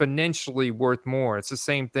exponentially worth more. It's the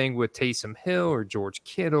same thing with Taysom Hill or George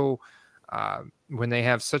Kittle. When they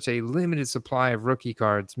have such a limited supply of rookie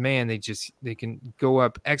cards, man, they can go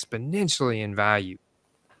up exponentially in value.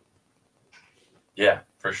 Yeah,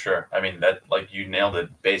 for sure. I mean, that, like, you nailed it.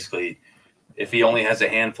 Basically, if he only has a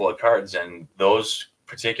handful of cards, and those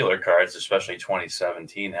particular cards, especially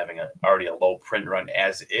 2017, having already a low print run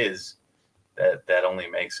as is, that only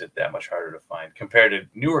makes it that much harder to find compared to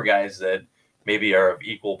newer guys that maybe are of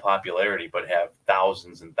equal popularity but have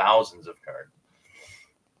thousands and thousands of cards.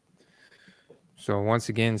 So once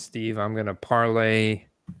again, Steve, I'm going to parlay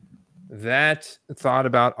that thought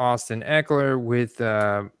about Austin Eckler with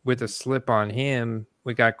a slip on him.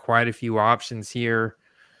 We got quite a few options here.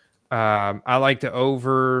 I like to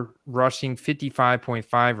over rushing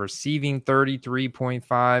 55.5, receiving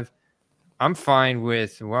 33.5. I'm fine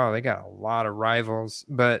with, wow, they got a lot of rivals,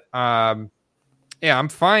 but yeah, I'm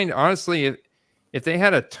fine. Honestly, if they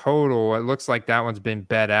had a total, it looks like that one's been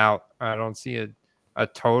bet out. I don't see a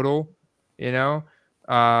total,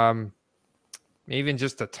 even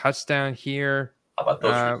just a touchdown here. How about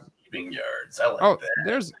those receiving yards? I like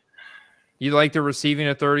that. You like the receiving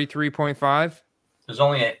at 33.5? There's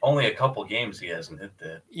only a couple games he hasn't hit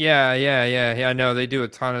that. Yeah. I know they do a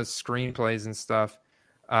ton of screenplays and stuff.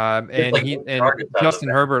 And Justin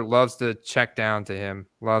Herbert loves to check down to him.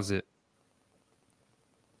 Loves it.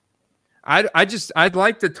 I'd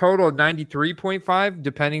like the total of 93.5,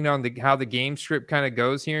 depending on how the game script kind of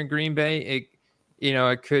goes here in Green Bay.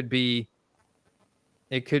 It could be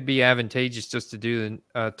advantageous just to do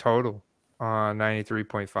the total on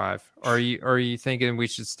 93.5. Are you thinking we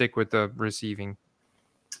should stick with the receiving?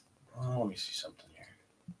 Let me see something here.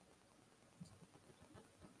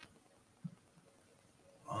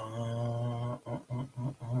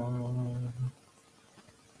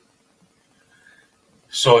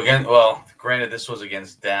 So again, well, granted, this was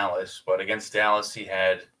against Dallas, but against Dallas, he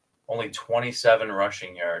had only 27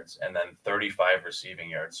 rushing yards and then 35 receiving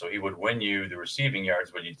yards. So he would win you the receiving yards,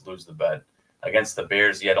 but you'd lose the bet. Against the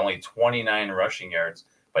Bears, he had only 29 rushing yards,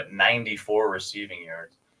 but 94 receiving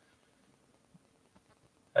yards.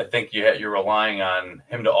 I think you're relying on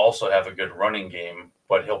him to also have a good running game,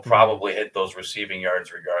 but he'll probably hit those receiving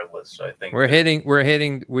yards regardless. So I think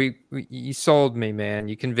you sold me, man.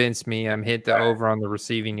 You convinced me. I'm hit the over on the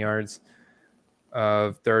receiving yards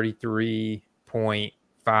of 33.5.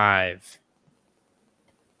 All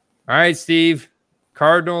right, Steve.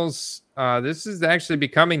 Cardinals. This is actually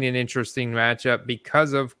becoming an interesting matchup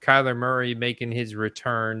because of Kyler Murray making his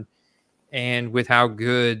return and with how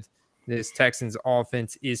good this Texans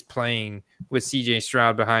offense is playing with CJ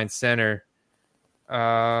Stroud behind center.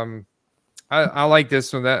 I like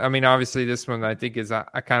this one. Obviously this one I think is a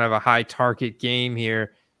kind of a high target game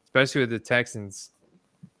here, especially with the Texans.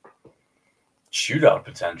 Shootout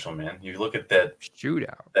potential, man. You look at that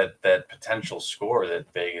shootout, that potential score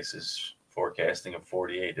that Vegas is forecasting of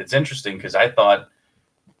 48. It's interesting because I thought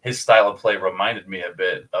his style of play reminded me a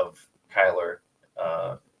bit of Kyler,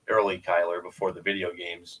 early Kyler before the video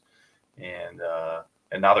games. And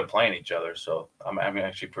now they're playing each other, so I'm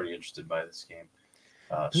actually pretty interested by this game.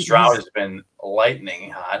 Stroud has been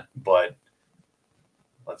lightning hot, but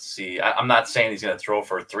let's see. I'm not saying he's going to throw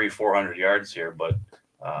for 300-400 yards here, but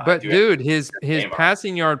dude, his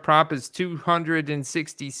passing yard prop is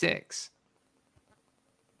 266.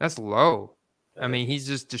 That's low. He's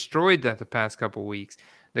just destroyed that the past couple weeks.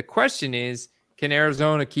 The question is, can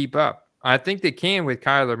Arizona keep up? I think they can with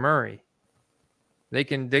Kyler Murray. They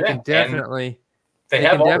can definitely. They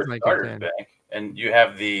have all their starters back, and you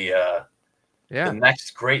have the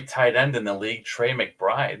next great tight end in the league, Trey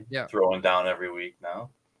McBride, throwing down every week now.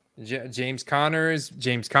 James Conner's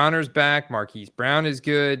back. Marquise Brown is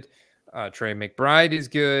good. Trey McBride is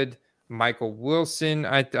good. Michael Wilson,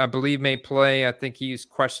 I believe, may play. I think he's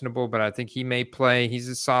questionable, but I think he may play. He's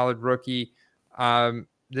a solid rookie.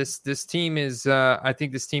 This team is. I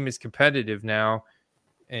think this team is competitive now.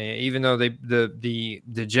 Even though the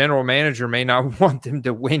general manager may not want them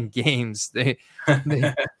to win games, they're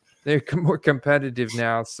more competitive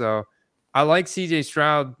now. So I like CJ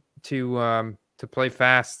Stroud to play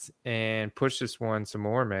fast and push this one some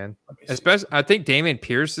more, man. Especially, I think Dameon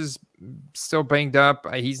Pierce is still banged up.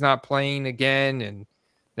 He's not playing again, and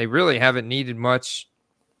they really haven't needed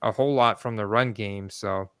a whole lot from the run game.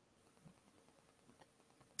 So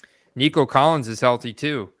Nico Collins is healthy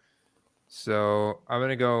too. So I'm going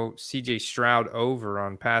to go CJ Stroud over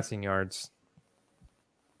on passing yards.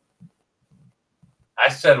 I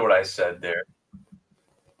said what I said there.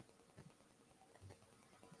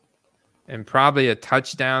 And probably a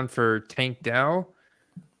touchdown for Tank Dell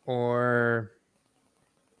or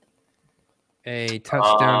a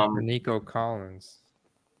touchdown for Nico Collins.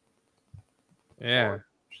 Yeah.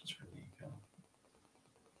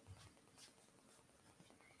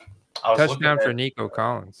 Touchdown for Nico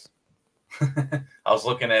Collins. I was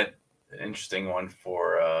looking at an interesting one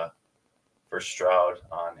for Stroud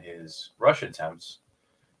on his rush attempts.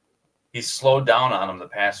 He's slowed down on them the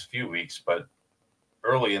past few weeks, but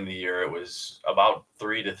early in the year, it was about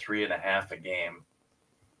 3 to 3.5 a game.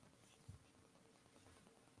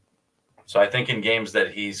 So I think in games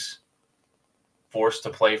that he's forced to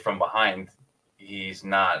play from behind, he's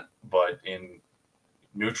not. But in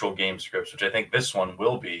neutral game scripts, which I think this one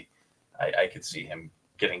will be, I could see him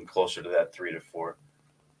getting closer to that 3 to 4.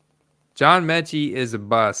 John Mechie is a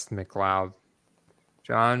bust, McLeod.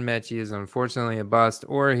 John Mechie is unfortunately a bust,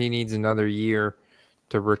 or he needs another year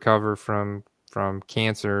to recover from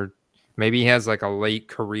cancer. Maybe he has like a late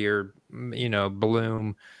career,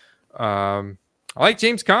 bloom. I like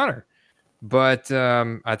James Conner, but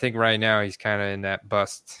I think right now he's kind of in that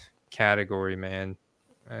bust category, man.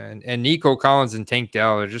 And Nico Collins and Tank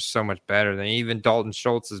Dell are just so much better than even Dalton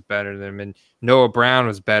Schultz is better than him, and Noah Brown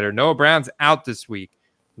was better. Noah Brown's out this week.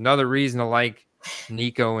 Another reason to like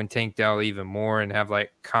Nico and Tank Dell even more and have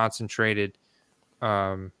like concentrated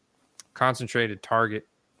target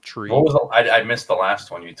tree. What was I missed the last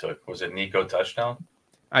one you took. Was it Nico touchdown?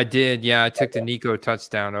 I did, yeah. I took the Nico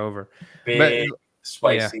touchdown over. Big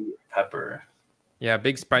spicy pepper. Yeah,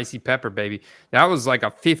 big spicy pepper, baby. That was like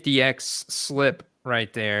a 50x slip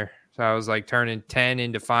right there. So I was like turning 10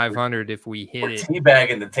 into 500 if we hit it.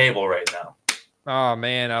 Teabagging the table right now. Oh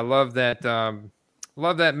man, I love that.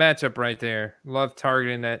 Love that matchup right there. Love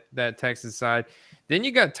targeting that Texas side. Then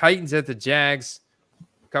you got Titans at the Jags.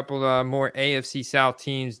 A couple more AFC South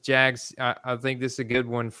teams. Jags, I think this is a good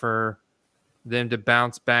one for them to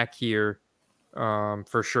bounce back here,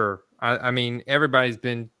 for sure. I mean, everybody's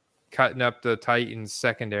been cutting up the Titans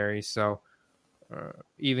secondary, so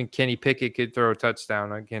even Kenny Pickett could throw a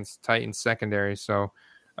touchdown against Titans secondary. So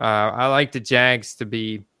I like the Jags to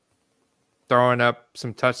be throwing up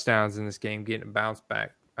some touchdowns in this game, getting a bounce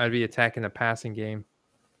back. I'd be attacking the passing game.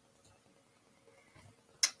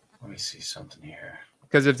 Let me see something here.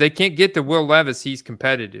 Because if they can't get to Will Levis, he's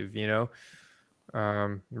competitive,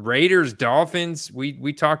 Raiders, Dolphins,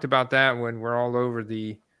 we talked about that when we're all over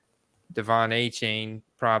the Devon A-Chain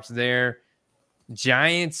props there.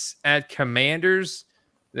 Giants at Commanders.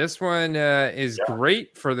 This one is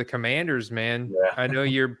great for the Commanders, man. Yeah. I know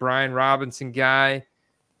you're a Brian Robinson guy.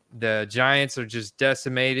 The Giants are just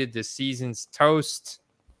decimated. The season's toast.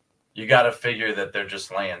 You got to figure that they're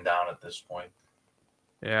just laying down at this point.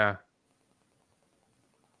 Yeah.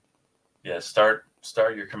 Yeah, start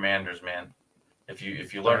your Commanders, man. If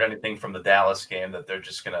you learned anything from the Dallas game, that they're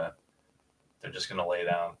just gonna lay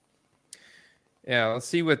down. Yeah, let's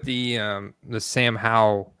see what the Sam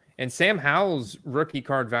Howell and Sam Howell's rookie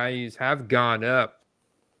card values have gone up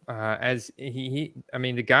as he I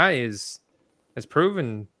mean the guy has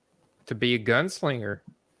proven to be a gunslinger.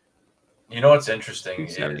 You know what's interesting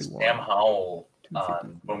is 271. Sam Howell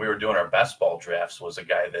when we were doing our best ball drafts was a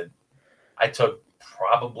guy that I took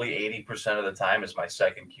probably 80% of the time as my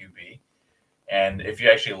second QB. And if you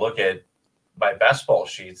actually look at my best ball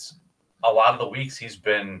sheets, a lot of the weeks he's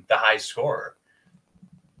been the high scorer.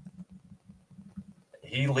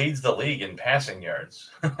 He leads the league in passing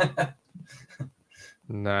yards.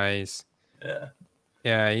 Nice. Yeah.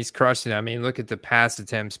 Yeah, he's crushing it. I mean, look at the pass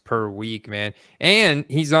attempts per week, man. And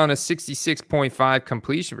he's on a 66.5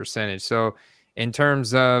 completion percentage. So in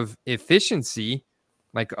terms of efficiency,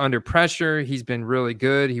 like under pressure, he's been really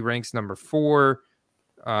good. He ranks number 4.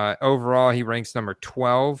 Overall, he ranks number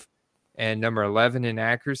 12 and number 11 in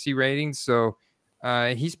accuracy ratings. So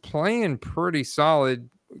he's playing pretty solid,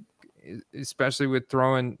 especially with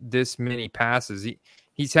throwing this many passes.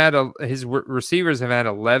 He's had his receivers have had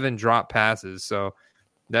 11 drop passes. So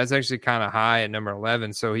that's actually kind of high at number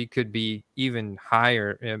 11. So he could be even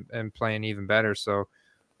higher and playing even better. So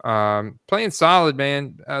playing solid,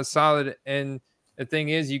 man. Solid. And the thing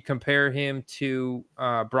is, you compare him to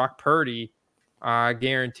Brock Purdy, I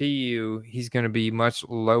guarantee you he's going to be much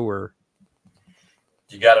lower.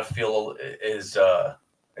 You got to feel as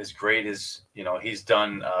great as he's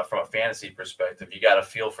done from a fantasy perspective. You got to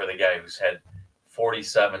feel for the guy who's had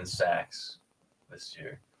 47 sacks this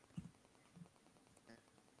year.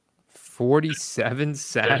 47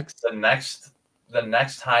 sacks. The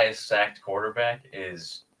next highest sacked quarterback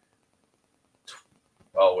is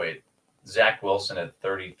Zach Wilson at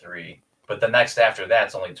 33. But the next after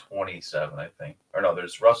that's only 27, I think. Or no,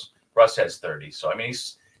 there's Russ. Russ has 30. So I mean,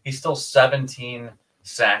 he's still 17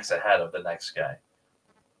 sacks ahead of the next guy.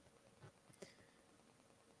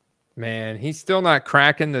 Man, he's still not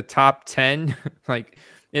cracking the top 10. Like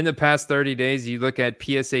in the past 30 days, you look at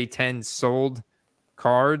PSA 10 sold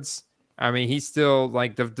cards. I mean, he's still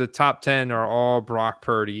like the top 10 are all Brock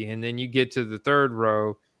Purdy. And then you get to the third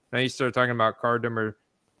row. Now you start talking about card number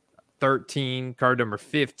 13, card number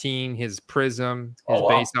 15, his prism, his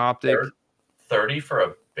base optic. 30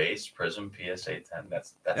 for base Prism PSA 10.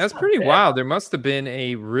 That's That's not pretty bad. wild. There must have been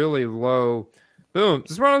a really low boom.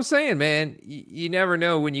 That's what I'm saying, man. You never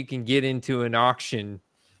know when you can get into an auction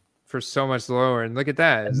for so much lower. And look at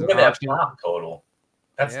that. And It's look an at that auction. pop total.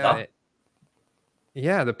 That's nothing.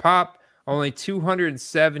 Yeah, the pop only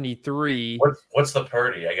 273. What's the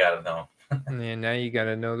Purdy? I gotta know. And now you got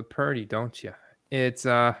to know the Purdy, don't you? It's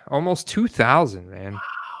almost 2,000, man. Wow.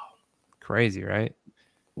 Crazy, right?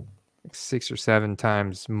 Like 6 or 7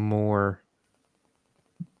 times more.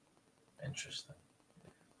 Interesting.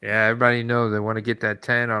 Yeah, everybody knows they want to get that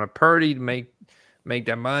 10 on a Purdy to make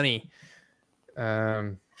that money.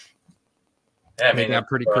 Yeah, I mean, that's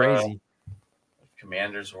pretty crazy. If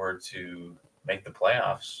Commanders were to make the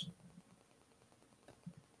playoffs,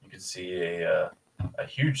 you could see a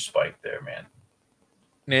huge spike there, man.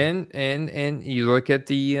 And you look at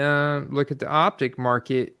the optic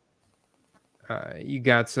market. You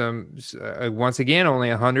got some once again only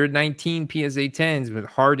 119 PSA 10s, but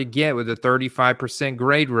hard to get with a 35%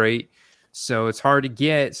 grade rate. So it's hard to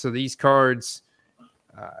get. So these cards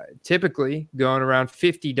typically going around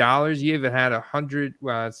 $50. You even had 100.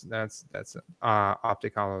 Well, that's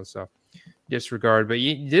optic hollow. So disregard. But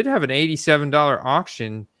you did have an $87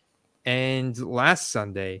 auction and last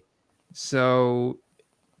Sunday. So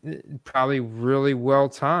probably really well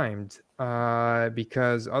timed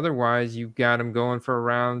because otherwise you've got them going for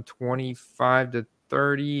around 25 to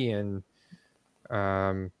 30 and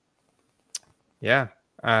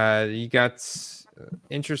you got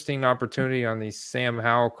interesting opportunity on these Sam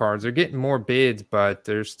Howell cards. They're getting more bids, but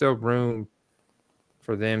there's still room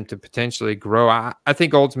for them to potentially grow. I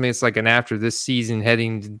think ultimately it's like an after this season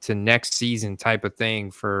heading to next season type of thing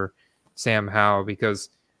for Sam Howell, because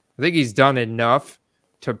I think he's done enough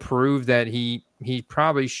to prove that he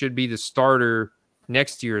probably should be the starter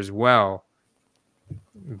next year as well.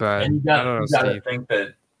 But and I don't know, you got to Steve. think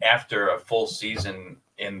that after a full season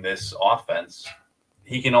in this offense,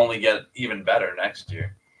 he can only get even better next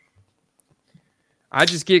year. I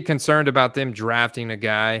just get concerned about them drafting a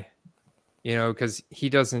guy, because he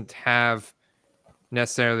doesn't have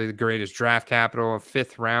necessarily the greatest draft capital, a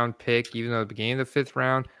 5th round pick, even though at the beginning of the 5th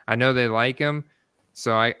round, I know they like him.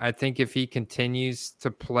 So I think if he continues to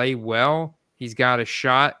play well, he's got a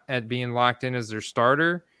shot at being locked in as their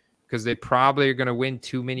starter, because they probably are going to win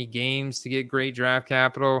too many games to get great draft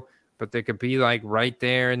capital, but they could be like right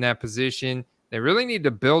there in that position. They really need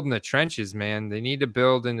to build in the trenches, man. They need to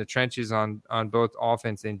build in the trenches on both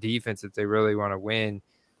offense and defense if they really want to win.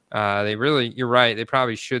 You're right. They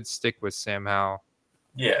probably should stick with Sam Howell.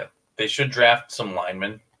 Yeah, they should draft some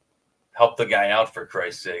linemen, help the guy out for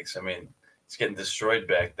Christ's sakes. I mean, it's getting destroyed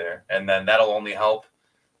back there. And then that'll only help,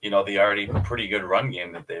 the already pretty good run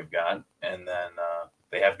game that they've got. And then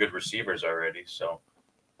they have good receivers already. So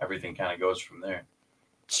everything kind of goes from there.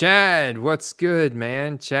 Chad, what's good,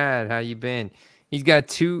 man? Chad, how you been? He got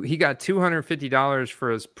 $250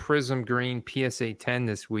 for his Prism Green PSA 10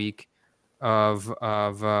 this week of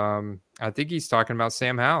I think he's talking about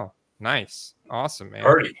Sam Howell. Nice. Awesome, man.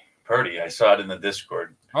 Purdy. I saw it in the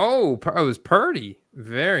Discord. Oh, it was Purdy.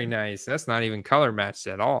 Very nice. That's not even color matched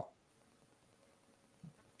at all.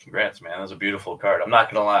 Congrats, man. That was a beautiful card. I'm not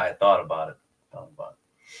going to lie. I thought about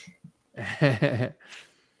it.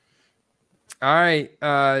 All right.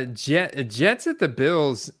 Jets at the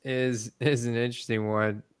Bills is an interesting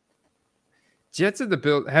one. Jets at the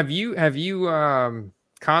Bills. Have you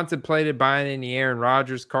contemplated buying any Aaron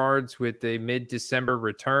Rodgers cards with a mid-December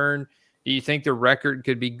return? Do you think the record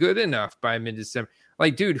could be good enough by mid-December?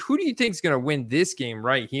 Like, dude, who do you think is going to win this game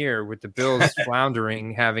right here with the Bills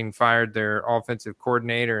floundering, having fired their offensive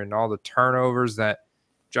coordinator and all the turnovers that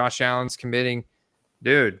Josh Allen's committing?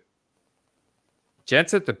 Dude,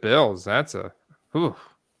 Jets at the Bills. That's a whew.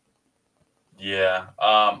 Yeah.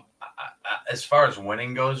 As far as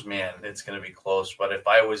winning goes, man, it's going to be close. But if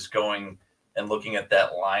I was going and looking at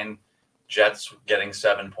that line, Jets getting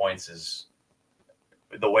 7 points is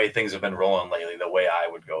the way things have been rolling lately, the way I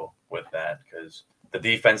would go with that, because the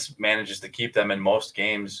defense manages to keep them in most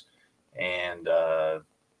games, and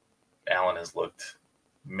Allen has looked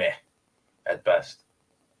meh at best.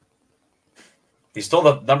 He's still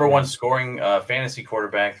the number one scoring fantasy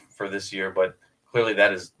quarterback for this year, but clearly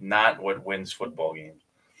that is not what wins football games.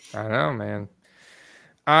 I know, man.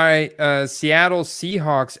 All right, Seattle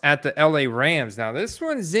Seahawks at the LA Rams. Now, this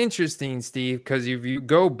one is interesting, Steve, because if you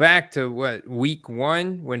go back to week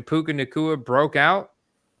 1 when Puka Nacua broke out,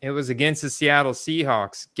 it was against the Seattle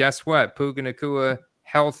Seahawks. Guess what? Puka Nacua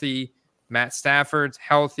healthy, Matt Stafford's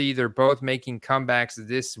healthy. They're both making comebacks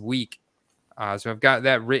this week. So I've got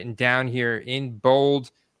that written down here in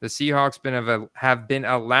bold. the Seahawks have been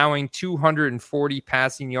allowing 240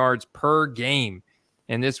 passing yards per game.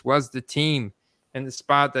 And this was the team in the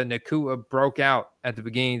spot that Nacua broke out at the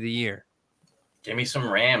beginning of the year. Give me some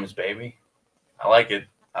Rams, baby. I like it.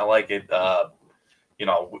 As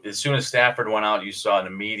soon as Stafford went out, you saw an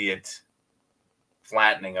immediate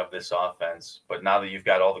flattening of this offense. But now that you've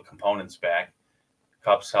got all the components back,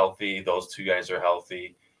 Kupp's healthy, those two guys are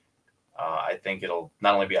healthy. I think it'll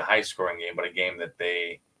not only be a high-scoring game, but a game that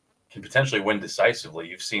they can potentially win decisively.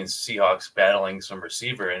 You've seen Seahawks battling some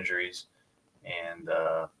receiver injuries, and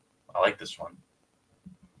I like this one.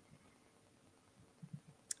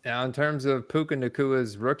 Now, in terms of Puka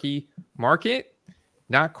Nacua's rookie market,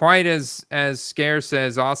 not quite as scarce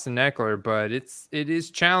as Austin Eckler, but it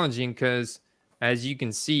is challenging because, as you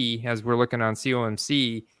can see, as we're looking on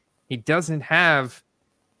COMC, he doesn't have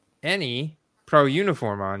any pro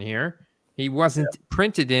uniform on here. He wasn't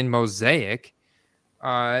printed in Mosaic,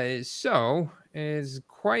 so it's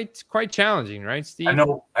quite challenging, right, Steve? I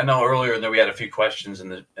know. Earlier, we had a few questions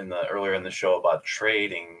earlier in the show about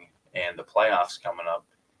trading and the playoffs coming up.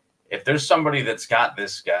 If there's somebody that's got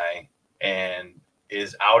this guy and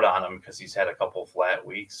is out on him because he's had a couple flat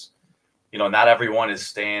weeks, not everyone is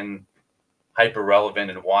staying hyper relevant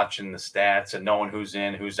and watching the stats and knowing who's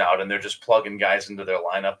in, who's out, and they're just plugging guys into their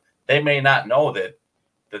lineup. They may not know that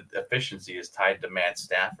the efficiency is tied to Matt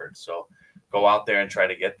Stafford. So go out there and try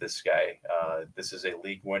to get this guy. This is a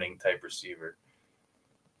league-winning type receiver.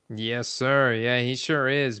 Yes, sir. Yeah, he sure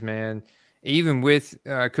is, man. Even with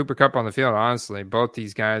Cooper Kupp on the field, honestly, both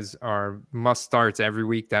these guys are must-starts every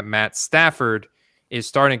week that Matt Stafford is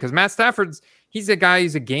starting. Because Matt Stafford's he's a guy,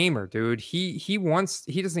 he's a gamer, dude. He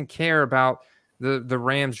doesn't care about the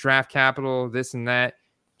Rams draft capital, this and that.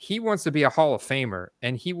 He wants to be a Hall of Famer,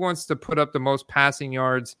 and he wants to put up the most passing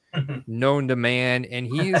yards known to man. And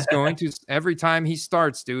he is going to, every time he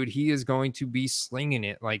starts, dude, he is going to be slinging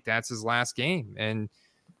it like that's his last game. And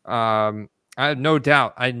I have no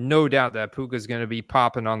doubt that Puka is going to be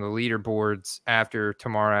popping on the leaderboards after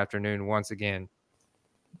tomorrow afternoon once again.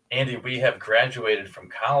 Andy, we have graduated from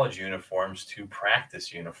college uniforms to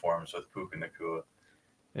practice uniforms with Puka Nacua.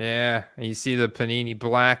 Yeah, you see the Panini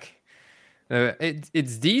black.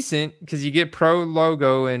 It's decent because you get pro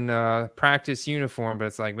logo and practice uniform, but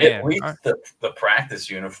it's like, man. At least the practice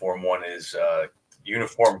uniform one is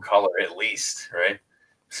uniform color, at least, right?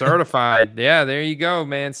 Certified. Yeah, there you go,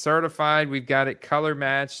 man. Certified. We've got it color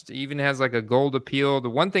matched. Even has like a gold appeal. The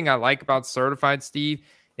one thing I like about certified, Steve,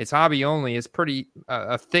 it's hobby only. It's pretty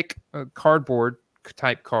a thick cardboard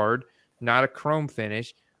type card, not a chrome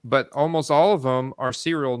finish, but almost all of them are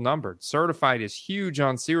serial numbered. Certified is huge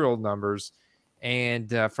on serial numbers.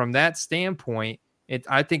 And from that standpoint,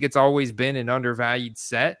 I think it's always been an undervalued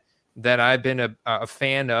set that I've been a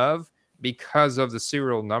fan of because of the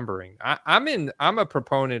serial numbering. I'm a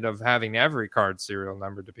proponent of having every card serial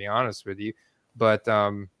numbered, to be honest with you. But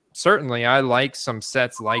certainly I like some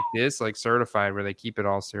sets like this, like certified, where they keep it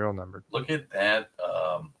all serial numbered. Look at that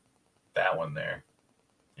one there.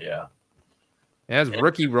 Yeah. Yeah, it's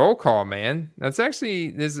rookie roll call, man. That's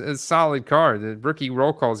actually this is a solid card. The rookie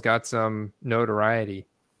roll call's got some notoriety.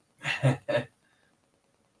 I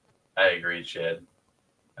agree, Chad.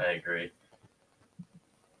 I agree.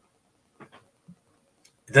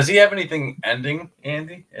 Does he have anything ending,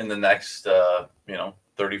 Andy, in the next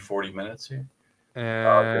 30, 40 minutes here?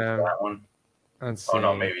 That one. Let's see. Oh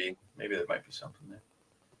no, maybe there might be something there.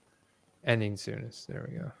 Ending soonest. There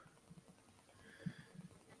we go.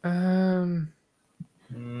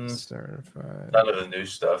 Certified. None of the new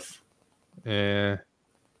stuff. Yeah.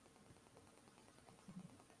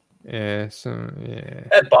 Yeah.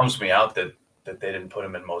 That bums me out that they didn't put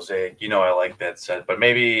him in Mosaic. I like that set, but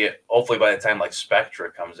hopefully by the time like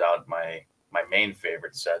Spectra comes out, my main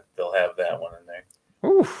favorite set, they'll have that one in there.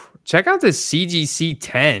 Oof. Check out this CGC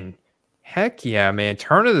 10. Heck yeah, man.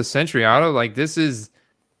 Turn of the century auto. Like, this is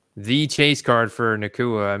the chase card for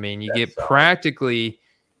Nacua. I mean, you get practically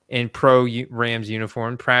in pro Rams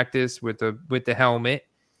uniform practice with the helmet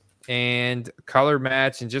and color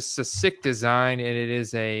match and just a sick design. And it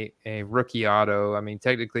is a rookie auto. I mean,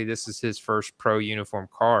 technically this is his first pro uniform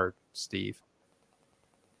card, Steve.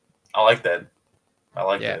 I like that.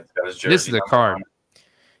 That. It's got his jersey. This is the card.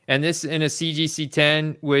 And this in a CGC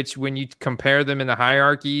 10, which when you compare them in the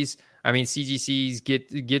hierarchies, I mean, CGCs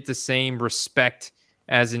get the same respect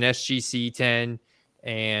as an SGC 10.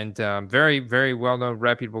 And very, very well-known,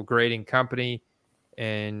 reputable grading company,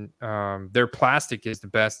 and their plastic is the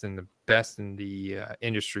best in the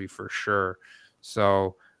industry for sure.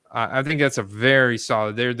 So I think that's a very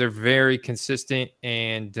solid. They're very consistent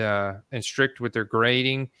and strict with their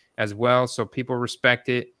grading. as well. So people respect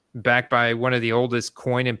it. Backed by one of the oldest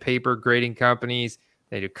coin and paper grading companies.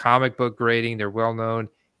 They do comic book grading. They're well known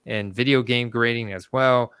in video game grading as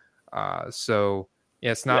well. So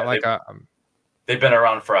yeah, it's not like they've been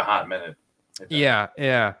around for a hot minute.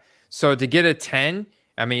 Yeah. So to get a 10,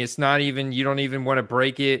 I mean, it's not even, you don't even want to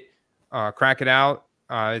break it, crack it out.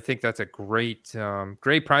 I think that's a great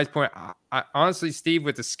price point. I honestly, Steve,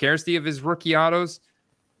 with the scarcity of his rookie autos,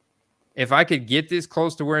 if I could get this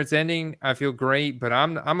close to where it's ending, I feel great. But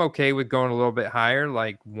I'm okay with going a little bit higher,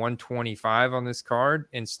 like 125 on this card,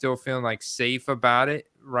 and still feeling like safe about it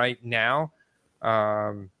right now.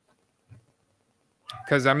 Because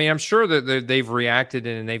I mean, I'm sure that they've reacted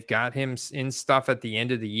and they've got him in stuff at the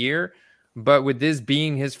end of the year. But with this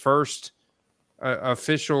being his first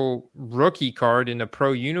official rookie card in a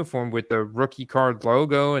pro uniform with the rookie card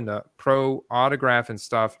logo and the pro autograph and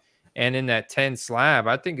stuff, and in that 10 slab,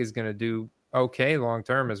 I think is going to do okay long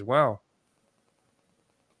term as well.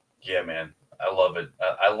 Yeah, man. I love it.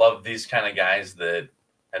 I love these kind of guys that,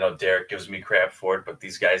 I know Derek gives me crap for it, but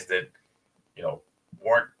these guys that,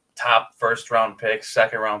 weren't top first round picks,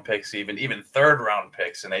 second round picks, even third round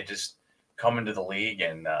picks, and they just come into the league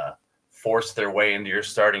and force their way into your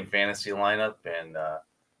starting fantasy lineup. And I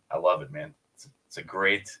love it, man. It's a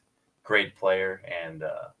great player, and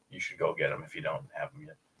you should go get him if you don't have him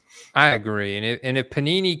yet. I agree. And if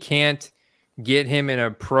Panini can't get him in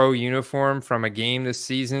a pro uniform from a game this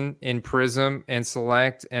season in Prism and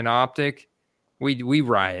Select and Optic, we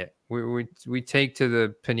riot. We take to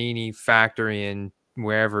the Panini factory in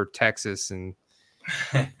wherever, Texas, and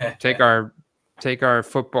take our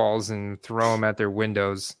footballs and throw them at their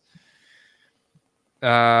windows.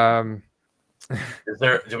 Do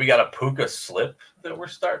we got a Puka slip that we're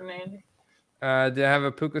starting, Andy? Do I have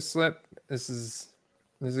a Puka slip? This is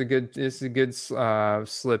a good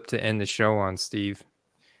slip to end the show on, Steve.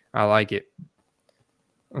 I like it.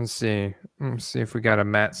 Let's see if we got a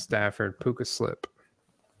Matt Stafford Puka slip.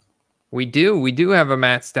 We do have a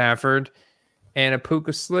Matt Stafford and a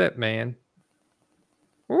Puka slip, man.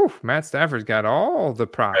 Ooh, Matt Stafford's got all the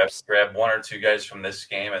props. Grab one or two guys from this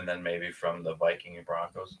game, and then maybe from the Viking and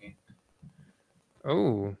Broncos game.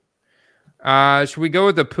 Oh, should we go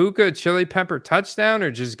with the Puka chili pepper touchdown,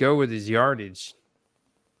 or just go with his yardage?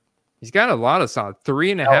 He's got a lot of solid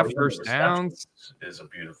 3.5 first downs. Is a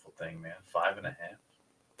beautiful thing, man. 5.5.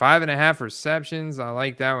 5.5 receptions. I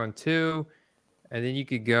like that one too. And then you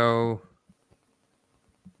could go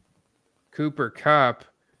Cooper Kupp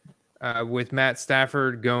with Matt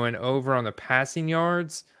Stafford going over on the passing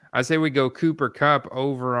yards. I say we go Cooper Kupp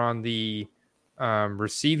over on the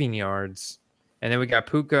receiving yards. And then we got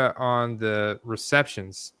Puka on the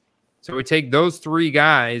receptions. So we take those three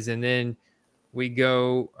guys, and then we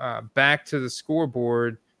go back to the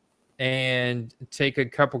scoreboard and take a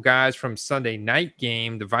couple guys from Sunday night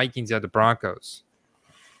game, the Vikings at the Broncos.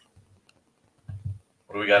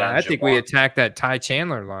 What do we got on I think we attack that Ty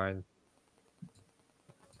Chandler line.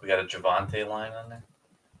 We got a Javonte line on there?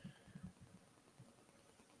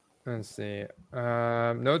 Let's see.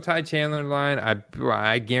 No Ty Chandler line.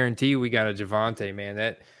 I guarantee we got a Javonte, man.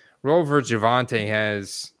 That role for Javonte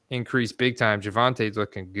has increased big time. Javante's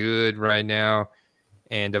looking good right now.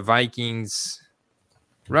 And the Vikings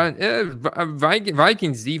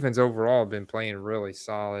Vikings defense overall have been playing really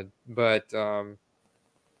solid, but 12th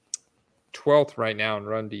right now in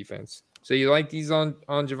run defense. So you like these on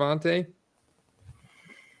Javonte?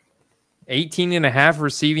 18.5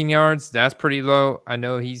 receiving yards. That's pretty low. I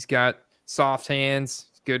know he's got soft hands,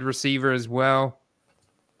 good receiver as well.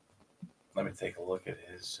 Let me take a look at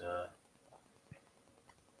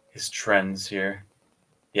his trends here.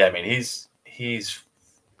 Yeah, I mean he's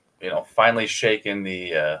finally shaken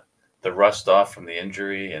the rust off from the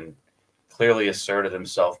injury and clearly asserted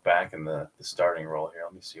himself back in the starting role here.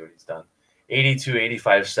 Let me see what he's done. 82,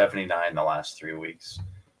 85, 79 the last 3 weeks,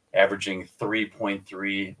 averaging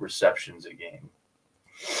 3.3 receptions a game.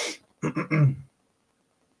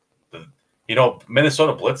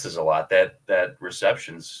 Minnesota blitzes a lot. That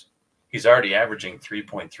receptions, he's already averaging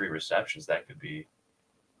 3.3 receptions. That could be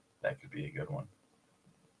a good one.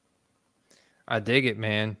 I dig it,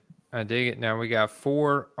 man. I dig it. Now we got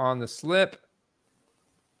 4 on the slip.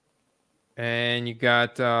 And you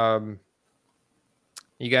got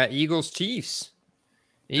Eagles Chiefs.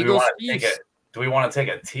 Do we want to take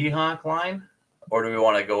a T-Hawk line, or do we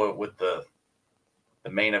want to go with the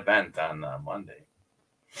main event on Monday?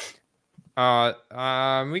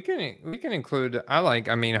 We can include.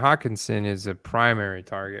 Hawkinson is a primary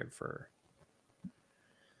target for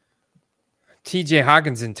TJ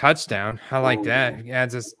Hawkinson touchdown. I like that. He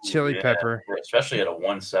adds us chili pepper, especially at a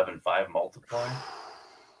 1.75 multiplier.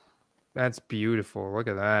 That's beautiful. Look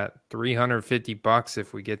at that. $350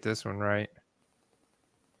 if we get this one right.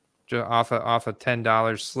 Just off a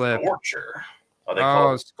 $10 slip. Scorcher. Oh, they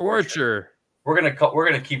call it Scorcher. We're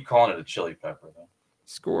gonna keep calling it a chili pepper though.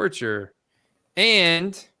 Scorcher.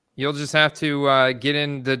 And you'll just have to get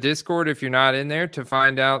in the Discord if you're not in there to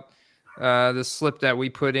find out the slip that we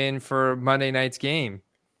put in for Monday night's game,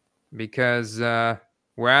 because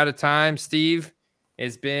we're out of time. Steve,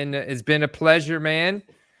 it's been a pleasure, man.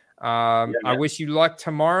 I wish you luck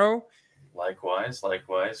tomorrow. Likewise.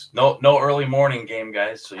 No early morning game,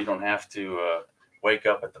 guys, so you don't have to wake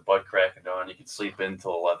up at the butt crack of dawn. You can sleep in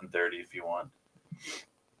until 11:30 if you want.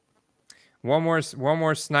 One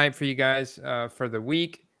more snipe for you guys for the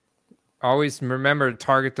week. Always remember to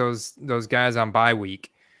target those guys on bye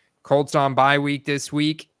week. Colts on bye week this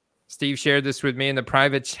week. Steve shared this with me in the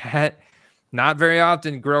private chat. Not very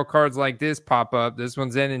often grill cards like this pop up. This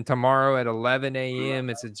one's ending tomorrow at 11 a.m.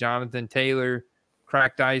 It's a Jonathan Taylor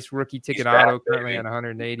cracked ice rookie ticket auto, currently at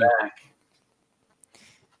 180.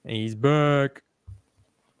 He's back.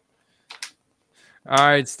 All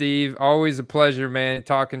right, Steve. Always a pleasure, man,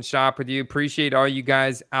 talking shop with you. Appreciate all you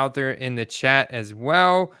guys out there in the chat as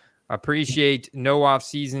well. Appreciate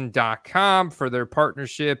nooffseason.com for their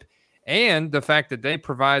partnership and the fact that they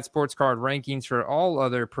provide sports card rankings for all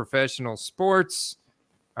other professional sports.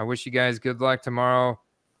 I wish you guys good luck tomorrow.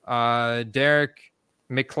 Derek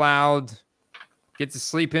McLeod, get to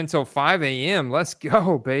sleep until 5 a.m. Let's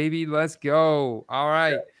go, baby. Let's go. All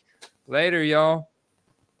right. Later, y'all.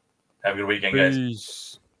 Have a good weekend, guys.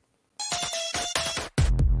 Peace.